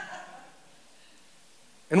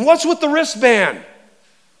 And what's with the wristband?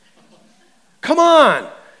 Come on.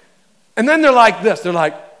 And then they're like this. They're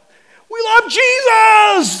like, we love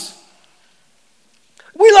Jesus.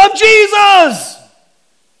 We love Jesus.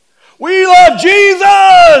 We love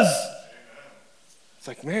Jesus. It's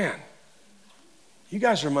like, man, you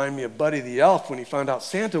guys remind me of Buddy the Elf when he found out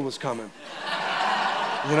Santa was coming.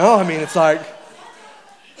 It's like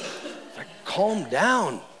calm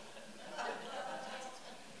down.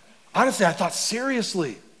 Honestly, I thought,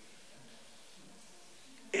 seriously,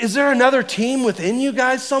 is there another team within you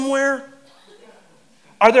guys somewhere?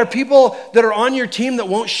 Are there people that are on your team that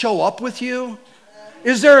won't show up with you?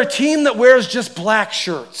 Is there a team that wears just black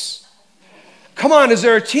shirts? Come on, is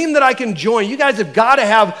there a team that I can join? You guys have got to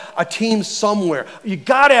have a team somewhere. You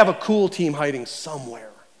got to have a cool team hiding somewhere.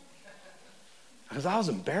 Because I was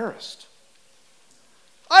embarrassed.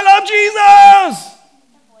 I love Jesus!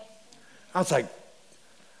 I was like,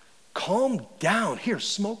 calm down. Here,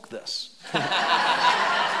 smoke this.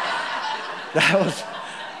 That was...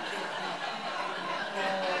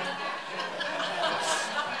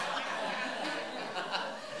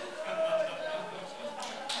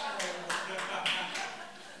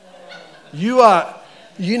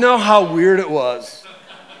 You know how weird it was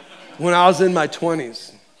when I was in my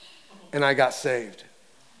 20s and I got saved.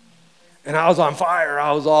 And I was on fire.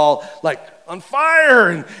 I was all like on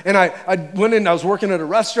fire. And I went in, I was working at a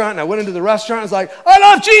restaurant, and I went into the restaurant. I was like, I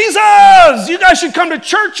love Jesus. You guys should come to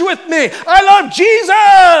church with me. I love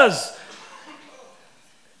Jesus.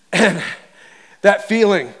 And that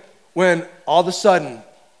feeling when all of a sudden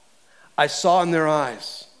I saw in their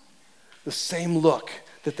eyes the same look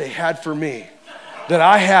that they had for me, that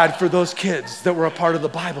I had for those kids that were a part of the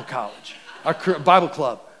Bible college, our Bible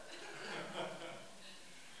club.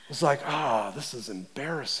 It was like, this is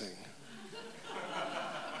embarrassing.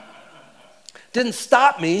 Didn't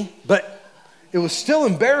stop me, but it was still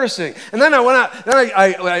embarrassing. And then I went out, then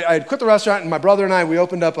I quit the restaurant, and my brother and I, we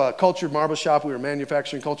opened up a cultured marble shop. We were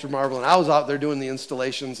manufacturing cultured marble, and I was out there doing the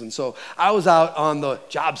installations. And so I was out on the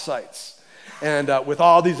job sites, and with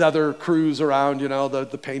all these other crews around,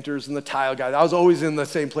 the painters and the tile guys. I was always in the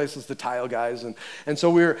same place as the tile guys. And so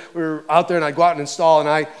we were out there, and I'd go out and install,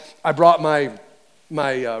 and I brought my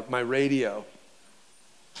radio.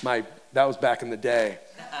 That was back in the day.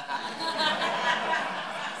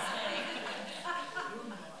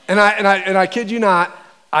 And I kid you not,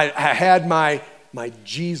 I had my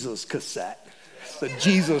Jesus cassette. It said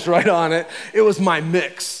Jesus right on it. It was my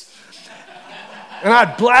mix. And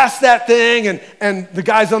I'd blast that thing, and the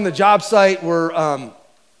guys on the job site were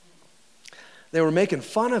making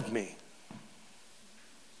fun of me.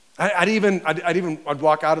 I'd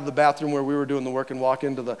walk out of the bathroom where we were doing the work and walk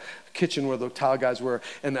into the kitchen where the tile guys were,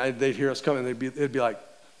 and they'd hear us coming. They'd be like,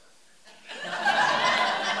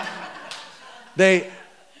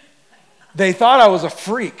 They thought I was a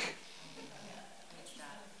freak.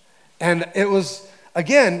 And it was,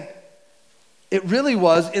 again, it really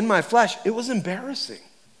was, in my flesh, it was embarrassing.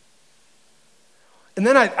 And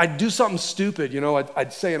then I'd do something stupid,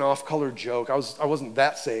 I'd say an off-color joke. I wasn't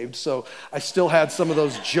that saved, so I still had some of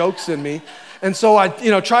those jokes in me. And so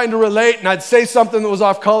trying to relate, and I'd say something that was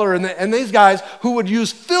off-color, and these guys who would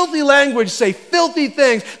use filthy language, say filthy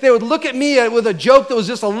things, they would look at me with a joke that was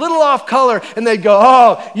just a little off-color, and they'd go,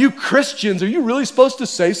 "Oh, you Christians, are you really supposed to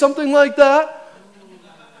say something like that?"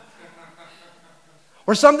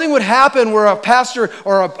 Or something would happen where a pastor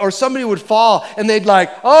or somebody would fall, and they'd like,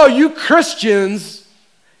 "Oh, you Christians,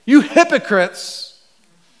 you hypocrites."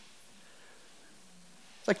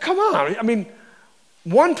 It's like, come on. I mean,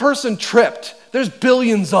 one person tripped. There's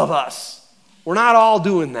billions of us. We're not all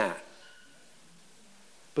doing that.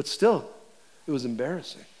 But still, it was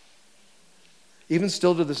embarrassing. Even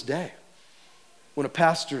still to this day. When a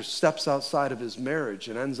pastor steps outside of his marriage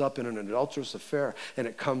and ends up in an adulterous affair, and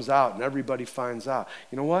it comes out and everybody finds out,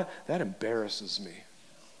 you know what? That embarrasses me.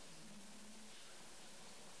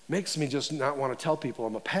 Makes me just not want to tell people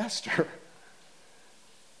I'm a pastor.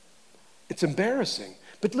 It's embarrassing.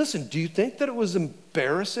 But listen, do you think that it was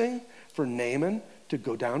embarrassing for Naaman to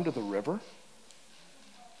go down to the river?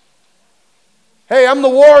 Hey, I'm the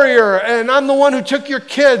warrior, and I'm the one who took your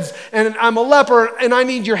kids, and I'm a leper, and I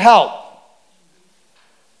need your help.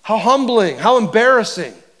 How humbling, how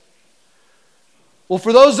embarrassing. Well,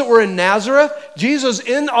 for those that were in Nazareth, Jesus,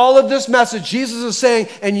 in all of this message, Jesus is saying,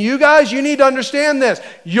 and you guys, you need to understand this.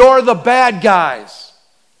 You're the bad guys.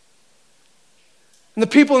 And the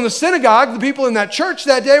people in the synagogue, the people in that church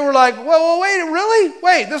that day were like, well, wait, really?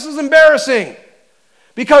 Wait, this is embarrassing.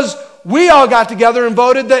 Because we all got together and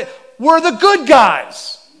voted that we're the good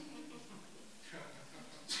guys.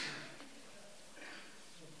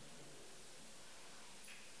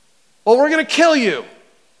 Well, we're going to kill you.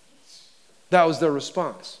 That was their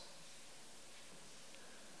response.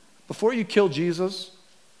 Before you kill Jesus,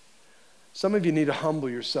 some of you need to humble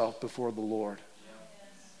yourself before the Lord.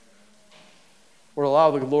 Or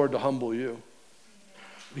allow the Lord to humble you.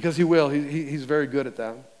 Because He will. He's very good at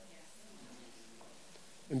that.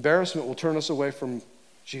 Embarrassment will turn us away from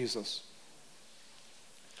Jesus.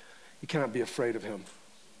 You cannot be afraid of Him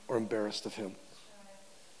or embarrassed of Him.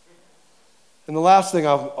 And the last thing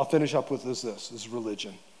I'll finish up with is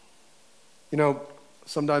religion.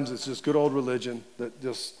 Sometimes it's just good old religion that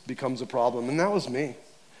just becomes a problem. And that was me.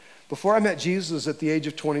 Before I met Jesus at the age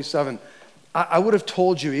of 27, I would have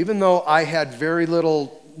told you, even though I had very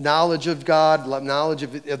little knowledge of God, knowledge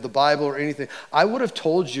of the Bible or anything, I would have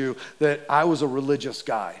told you that I was a religious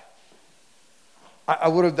guy. I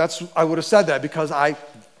would have said that because I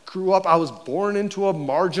grew up, I was born into a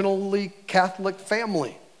marginally Catholic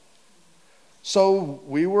family. So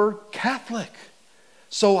we were Catholic.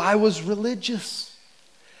 So I was religious.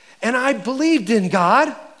 And I believed in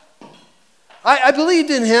God. I believed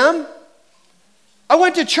in Him. I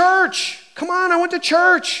went to church. Come on, I went to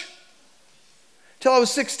church. Till I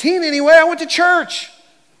was 16 anyway, I went to church.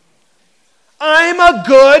 I'm a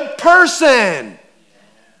good person.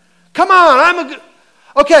 Come on,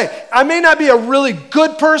 okay, I may not be a really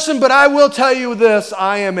good person, but I will tell you this,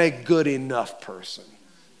 I am a good enough person.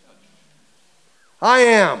 I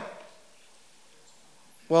am.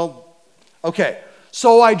 Well, okay,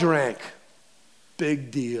 so I drank.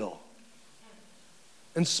 Big deal.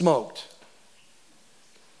 And smoked.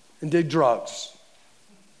 And did drugs.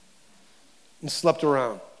 And slept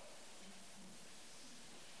around.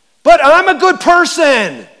 But I'm a good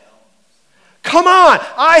person. Come on,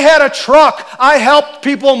 I had a truck. I helped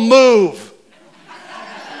people move.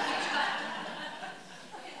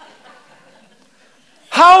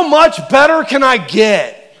 How much better can I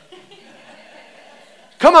get?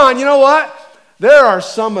 Come on, you know what? There are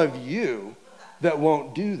some of you that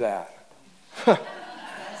won't do that.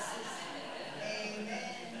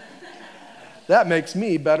 That makes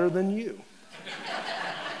me better than you.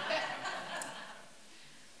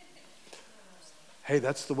 Hey,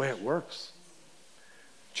 that's the way it works.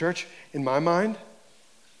 Church, in my mind,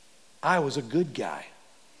 I was a good guy.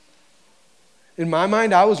 In my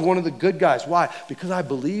mind, I was one of the good guys. Why? Because I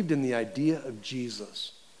believed in the idea of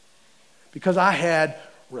Jesus. Because I had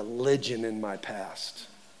religion in my past.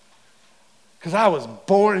 Because I was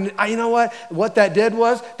born, you know what? What that did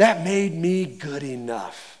was, that made me good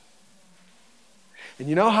enough. And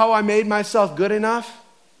you know how I made myself good enough?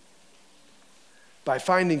 By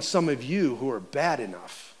finding some of you who are bad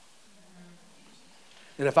enough.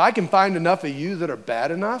 And if I can find enough of you that are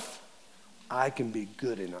bad enough, I can be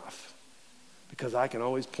good enough. Because I can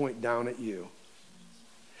always point down at you.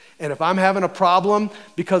 And if I'm having a problem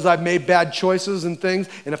because I've made bad choices and things,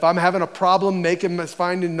 and if I'm having a problem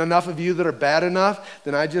finding enough of you that are bad enough,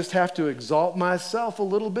 then I just have to exalt myself a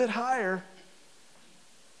little bit higher.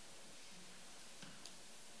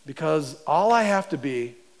 Because all I have to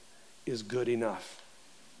be is good enough.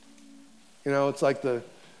 You know, it's like the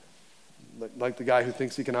guy who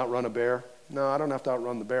thinks he can outrun a bear. No, I don't have to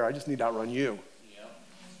outrun the bear. I just need to outrun you.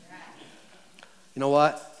 You know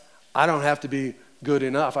what? I don't have to be good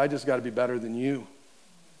enough. I just got to be better than you.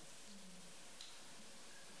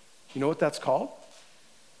 You know what that's called?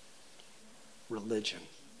 Religion.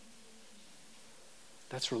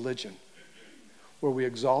 That's religion. Where we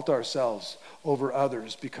exalt ourselves over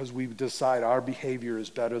others because we decide our behavior is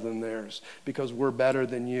better than theirs, because we're better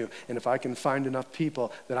than you. And if I can find enough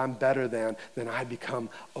people that I'm better than, then I become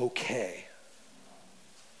okay.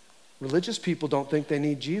 Religious people don't think they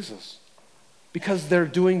need Jesus because they're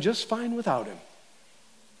doing just fine without him.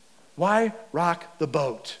 Why rock the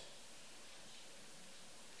boat?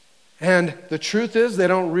 And the truth is, they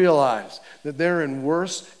don't realize that they're in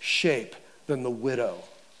worse shape than the widow,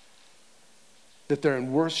 that they're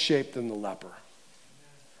in worse shape than the leper.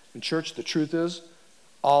 And church, the truth is,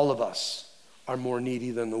 all of us are more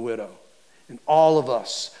needy than the widow. And all of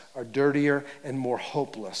us are dirtier and more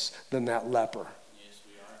hopeless than that leper.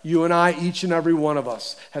 You and I, each and every one of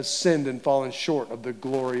us, has sinned and fallen short of the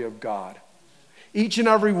glory of God. Each and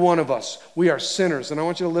every one of us, we are sinners. And I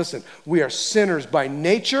want you to listen. We are sinners by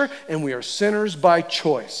nature and we are sinners by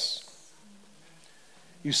choice.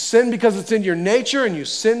 You sin because it's in your nature and you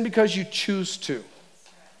sin because you choose to.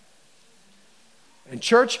 And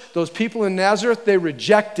church, those people in Nazareth, they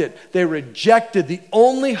rejected the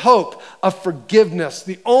only hope of forgiveness,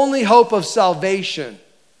 the only hope of salvation.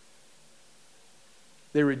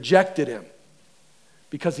 They rejected him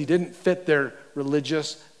because he didn't fit their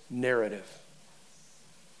religious narrative.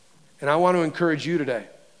 And I want to encourage you today,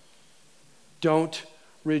 don't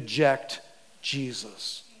reject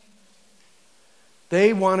Jesus.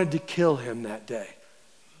 They wanted to kill him that day.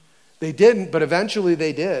 They didn't, but eventually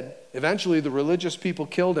they did. Eventually the religious people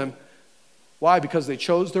killed him. Why? Because they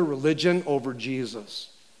chose their religion over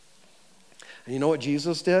Jesus. And you know what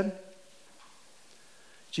Jesus did?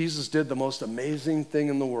 Jesus did the most amazing thing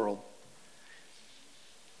in the world.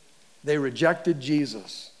 They rejected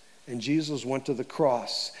Jesus, and Jesus went to the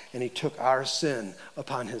cross, and he took our sin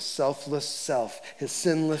upon his selfless self, his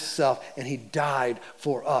sinless self, and he died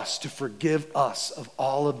for us to forgive us of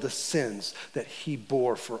all of the sins that he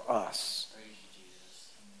bore for us.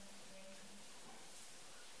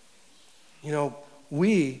 You know,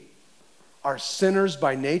 we are sinners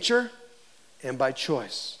by nature and by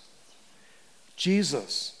choice.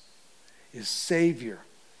 Jesus is Savior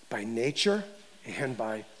by nature and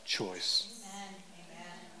by choice. Amen.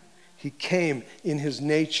 He came in his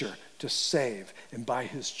nature to save, and by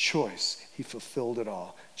his choice, he fulfilled it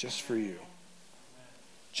all just for you,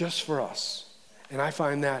 just for us. And I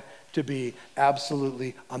find that to be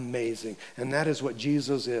absolutely amazing. And that is what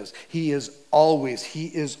Jesus is. He is always, he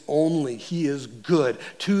is only, he is good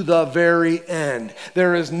to the very end.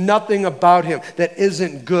 There is nothing about him that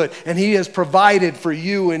isn't good. And he has provided for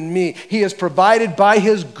you and me. He has provided by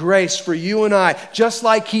his grace for you and I, just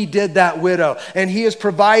like he did that widow. And he has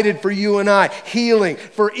provided for you and I healing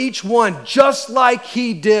for each one, just like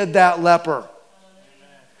he did that leper.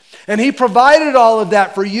 And he provided all of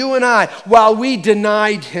that for you and I while we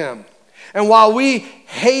denied him, and while we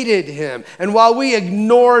hated him, and while we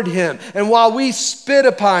ignored him, and while we spit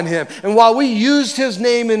upon him, and while we used his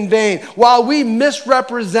name in vain, while we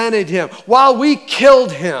misrepresented him, while we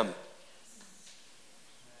killed him.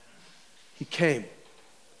 He came,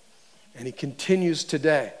 and he continues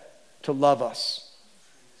today to love us.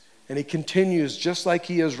 And he continues, just like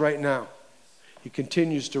he is right now, he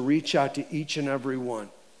continues to reach out to each and every one,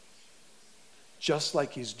 just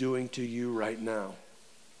like he's doing to you right now,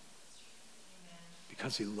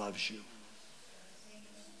 because he loves you.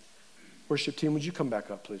 Worship team, would you come back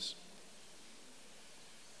up, please?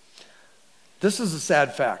 This is a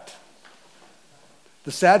sad fact.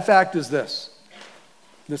 The sad fact is this,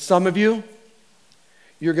 that some of you,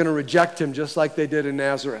 you're going to reject him just like they did in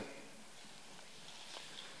Nazareth.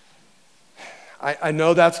 I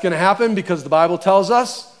know that's going to happen because the Bible tells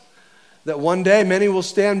us that one day many will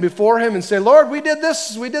stand before him and say, Lord, we did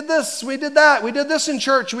this, we did this, we did that, we did this in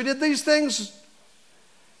church, we did these things.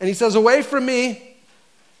 And he says, away from me,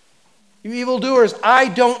 you evildoers, I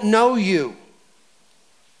don't know you.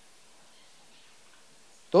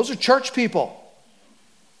 Those are church people.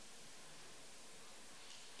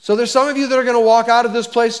 So there's some of you that are going to walk out of this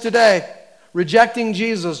place today rejecting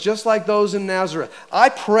Jesus, just like those in Nazareth. I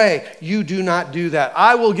pray you do not do that.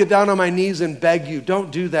 I will get down on my knees and beg you,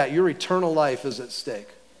 don't do that. Your eternal life is at stake.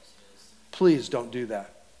 Please don't do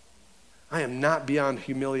that. I am not beyond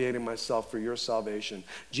humiliating myself for your salvation.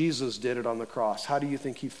 Jesus did it on the cross. How do you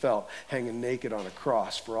think he felt hanging naked on a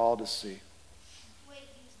cross for all to see?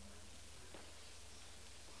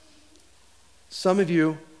 Some of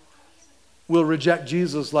you will reject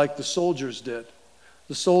Jesus like the soldiers did.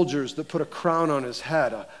 The soldiers that put a crown on his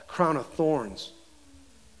head, a crown of thorns,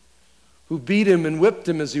 who beat him and whipped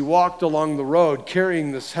him as he walked along the road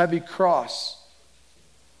carrying this heavy cross,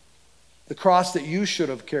 the cross that you should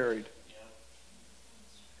have carried.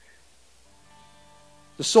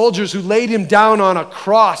 The soldiers who laid him down on a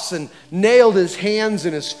cross and nailed his hands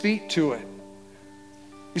and his feet to it.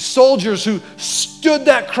 These soldiers who stood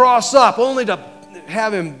that cross up only to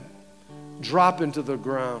have him drop into the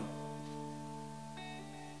ground.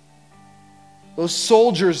 Those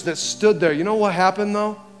soldiers that stood there, you know what happened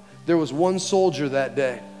though? There was one soldier that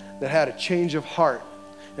day that had a change of heart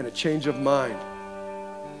and a change of mind.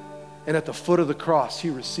 And at the foot of the cross, he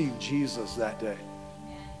received Jesus that day.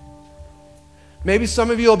 Maybe some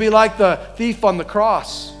of you will be like the thief on the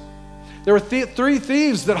cross. There were three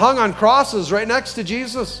thieves that hung on crosses right next to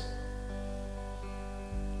Jesus.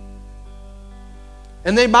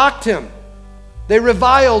 And they mocked him. They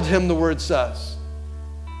reviled him, the word says.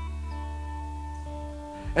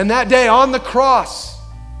 And that day on the cross,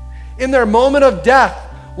 in their moment of death,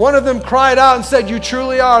 one of them cried out and said, you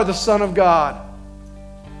truly are the Son of God.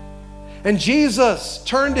 And Jesus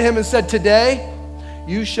turned to him and said, today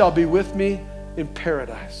you shall be with me in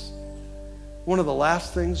paradise. One of the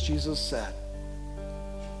last things Jesus said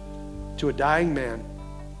to a dying man,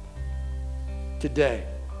 today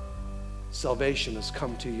salvation has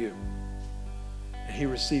come to you. And he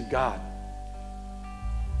received God.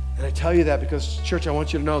 And I tell you that because, church, I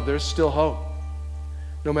want you to know there's still hope.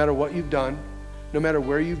 No matter what you've done, no matter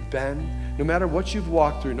where you've been, no matter what you've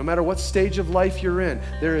walked through, no matter what stage of life you're in,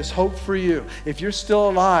 there is hope for you. If you're still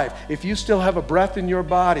alive, if you still have a breath in your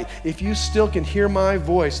body, if you still can hear my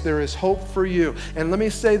voice, there is hope for you. And let me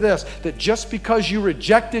say this, that just because you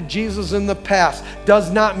rejected Jesus in the past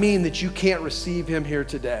does not mean that you can't receive him here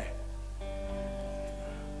today.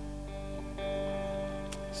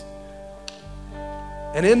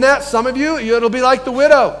 And in that, some of you, it'll be like the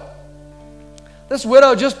widow. This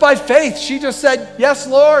widow, just by faith, she just said, yes,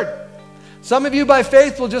 Lord. Some of you by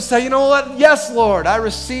faith will just say, you know what? Yes, Lord, I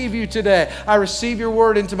receive you today. I receive your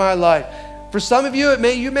word into my life. For some of you,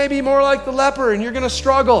 you may be more like the leper and you're going to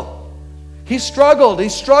struggle. He struggled,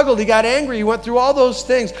 he got angry, he went through all those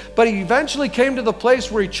things, but he eventually came to the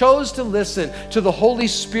place where he chose to listen to the Holy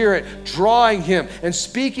Spirit drawing him and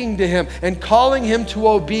speaking to him and calling him to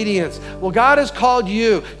obedience. Well, God has called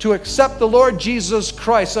you to accept the Lord Jesus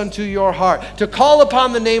Christ unto your heart, to call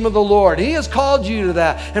upon the name of the Lord. He has called you to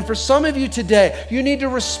that. And for some of you today, you need to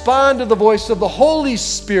respond to the voice of the Holy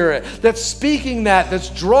Spirit that's speaking that's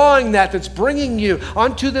drawing that's bringing you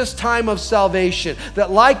unto this time of salvation,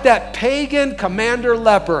 that like that pagan commander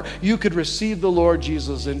leper, you could receive the Lord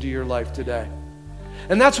Jesus into your life today.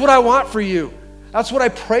 And that's what I want for you. That's what I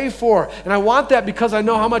pray for. And I want that because I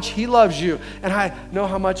know how much he loves you. And I know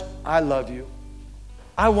how much I love you.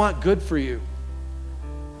 I want good for you.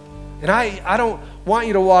 And I don't want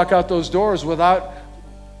you to walk out those doors without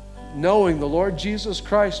knowing the Lord Jesus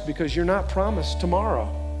Christ, because you're not promised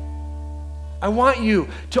tomorrow. I want you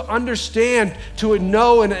to understand, to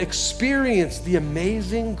know and experience the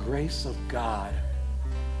amazing grace of God.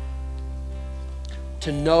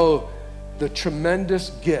 To know the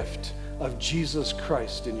tremendous gift of Jesus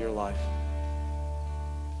Christ in your life.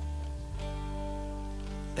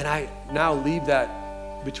 And I now leave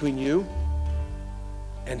that between you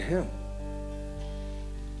and him.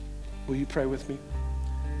 Will you pray with me?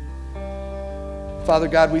 Father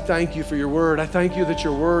God, we thank you for your word. I thank you that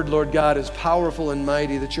your word, Lord God, is powerful and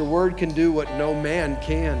mighty, that your word can do what no man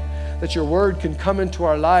can, that your word can come into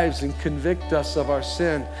our lives and convict us of our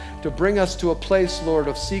sin, to bring us to a place, Lord,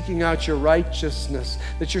 of seeking out your righteousness,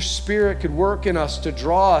 that your Spirit could work in us to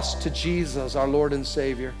draw us to Jesus, our Lord and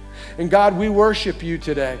Savior. And God, we worship you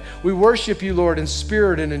today. We worship you, Lord, in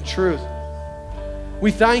spirit and in truth. We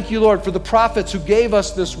thank you, Lord, for the prophets who gave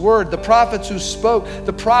us this word, the prophets who spoke,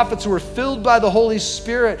 the prophets who were filled by the Holy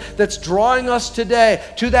Spirit that's drawing us today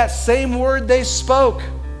to that same word they spoke.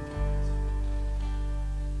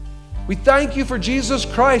 We thank you for Jesus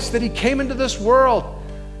Christ, that he came into this world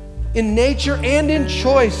in nature and in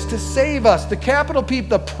choice to save us. The capital P,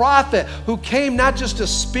 the prophet who came not just to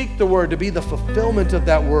speak the word, to be the fulfillment of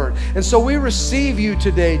that word. And so we receive you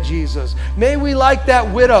today, Jesus. May we, like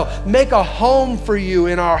that widow, make a home for you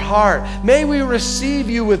in our heart. May we receive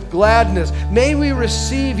you with gladness. May we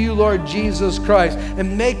receive you, Lord Jesus Christ,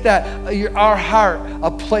 and make that our heart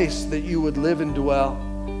a place that you would live and dwell.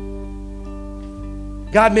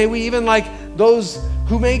 God, may we, even like those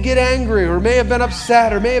who may get angry or may have been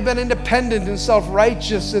upset or may have been independent and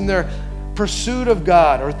self-righteous in their pursuit of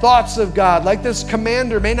God or thoughts of God, like this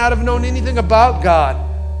commander may not have known anything about God,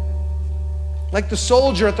 like the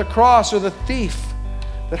soldier at the cross or the thief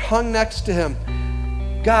that hung next to him.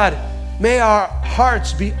 God, may our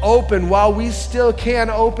hearts be open while we still can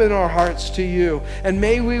open our hearts to you, and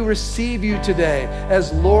may we receive you today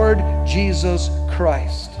as Lord Jesus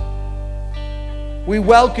Christ. We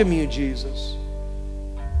welcome you, Jesus.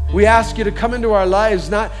 We ask you to come into our lives,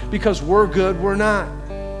 not because we're good, we're not.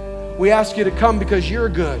 We ask you to come because you're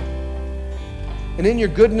good. And in your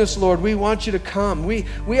goodness, Lord, we want you to come. We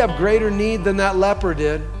have greater need than that leper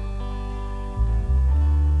did.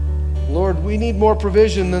 Lord, we need more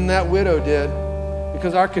provision than that widow did,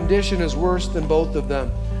 because our condition is worse than both of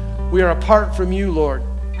them. We are apart from you, Lord.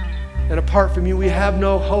 And apart from you, we have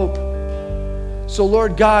no hope. So,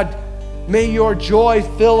 Lord God, may your joy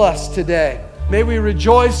fill us today. May we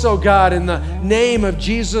rejoice, oh God, in the name of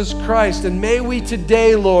Jesus Christ. And may we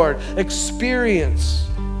today, Lord, experience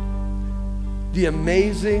the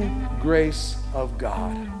amazing grace of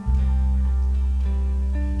God.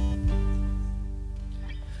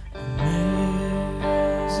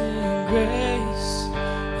 Amazing grace,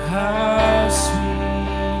 how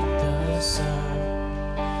sweet the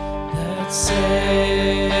sound that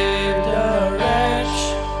saved a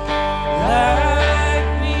wretch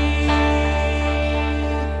like me.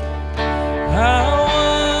 I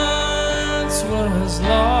once was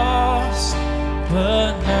lost,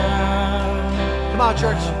 but now, Come on,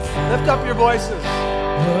 church. Lift up your voices.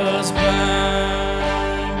 was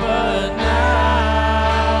blind, but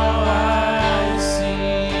now I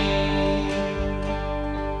see.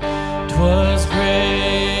 'Twas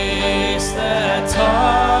grace that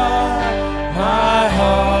taught my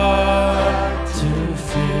heart to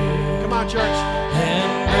fear, Come on, church.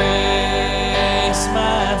 embrace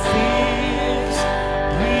my fears,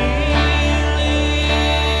 relieve.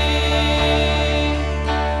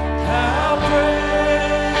 How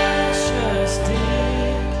precious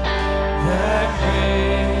did that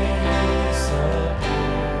grace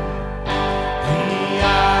appear, the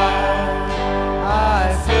hour I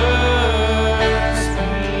first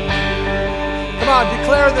believed. Come on,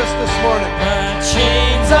 declare this morning. My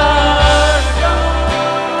chains are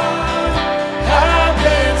gone, I've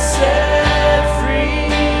been set free.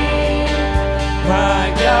 My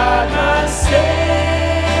God, my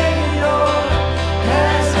Savior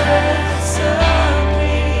has ransomed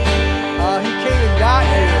me. He came and got you.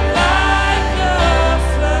 Like a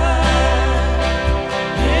flood,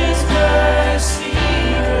 His mercy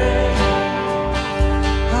rained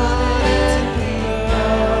me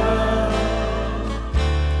up.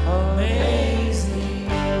 Amazing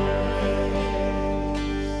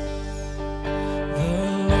the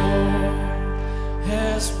Lord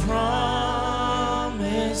has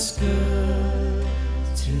promised good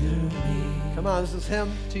to me. Come on, this is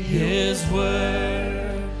him to you. His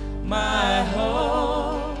word, my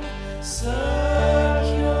hope secures.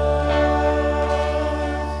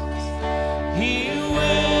 He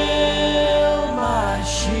will my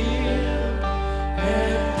shield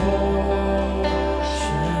and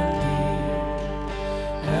portion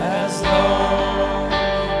be, as long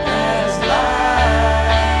as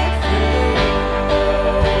life endures.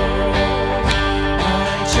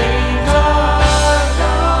 My chains are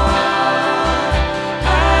gone,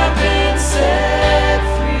 I've been set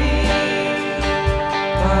free.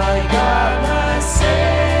 My God, my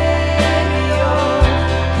Savior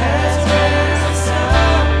has ransomed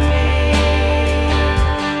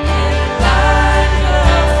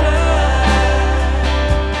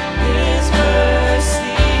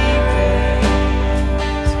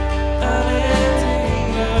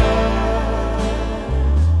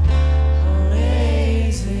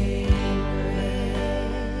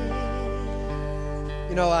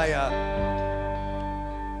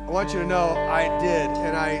want you to know I did.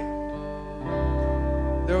 And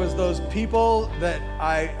there was those people that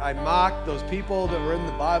I mocked, those people that were in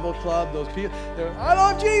the Bible club, those people that were, I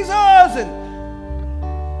love Jesus!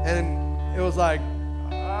 And it was like,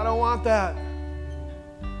 I don't want that.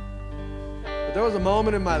 But there was a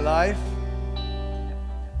moment in my life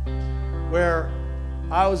where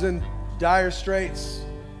I was in dire straits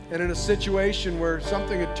and in a situation where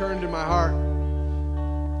something had turned in my heart.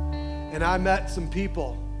 And I met some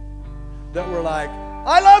people that were like,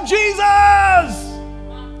 I love Jesus!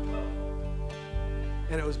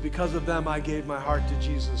 And it was because of them I gave my heart to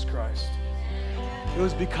Jesus Christ. It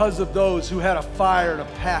was because of those who had a fire and a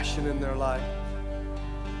passion in their life.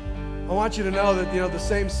 I want you to know that, the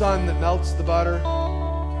same sun that melts the butter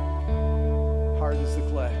hardens the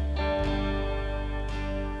clay.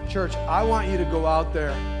 Church, I want you to go out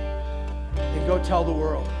there and go tell the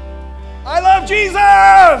world, I love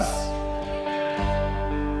Jesus!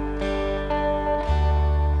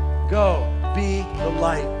 Go be the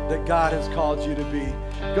light that God has called you to be.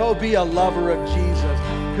 Go be a lover of Jesus.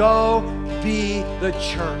 Go be the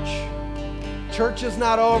church. Church is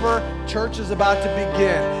not over. Church is about to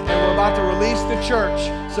begin. And we're about to release the church.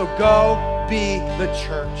 So go be the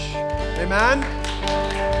church. Amen?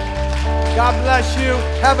 God bless you.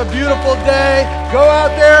 Have a beautiful day. Go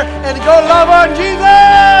out there and go love on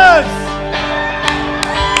Jesus.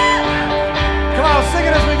 Come on, sing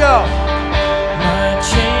it as we go.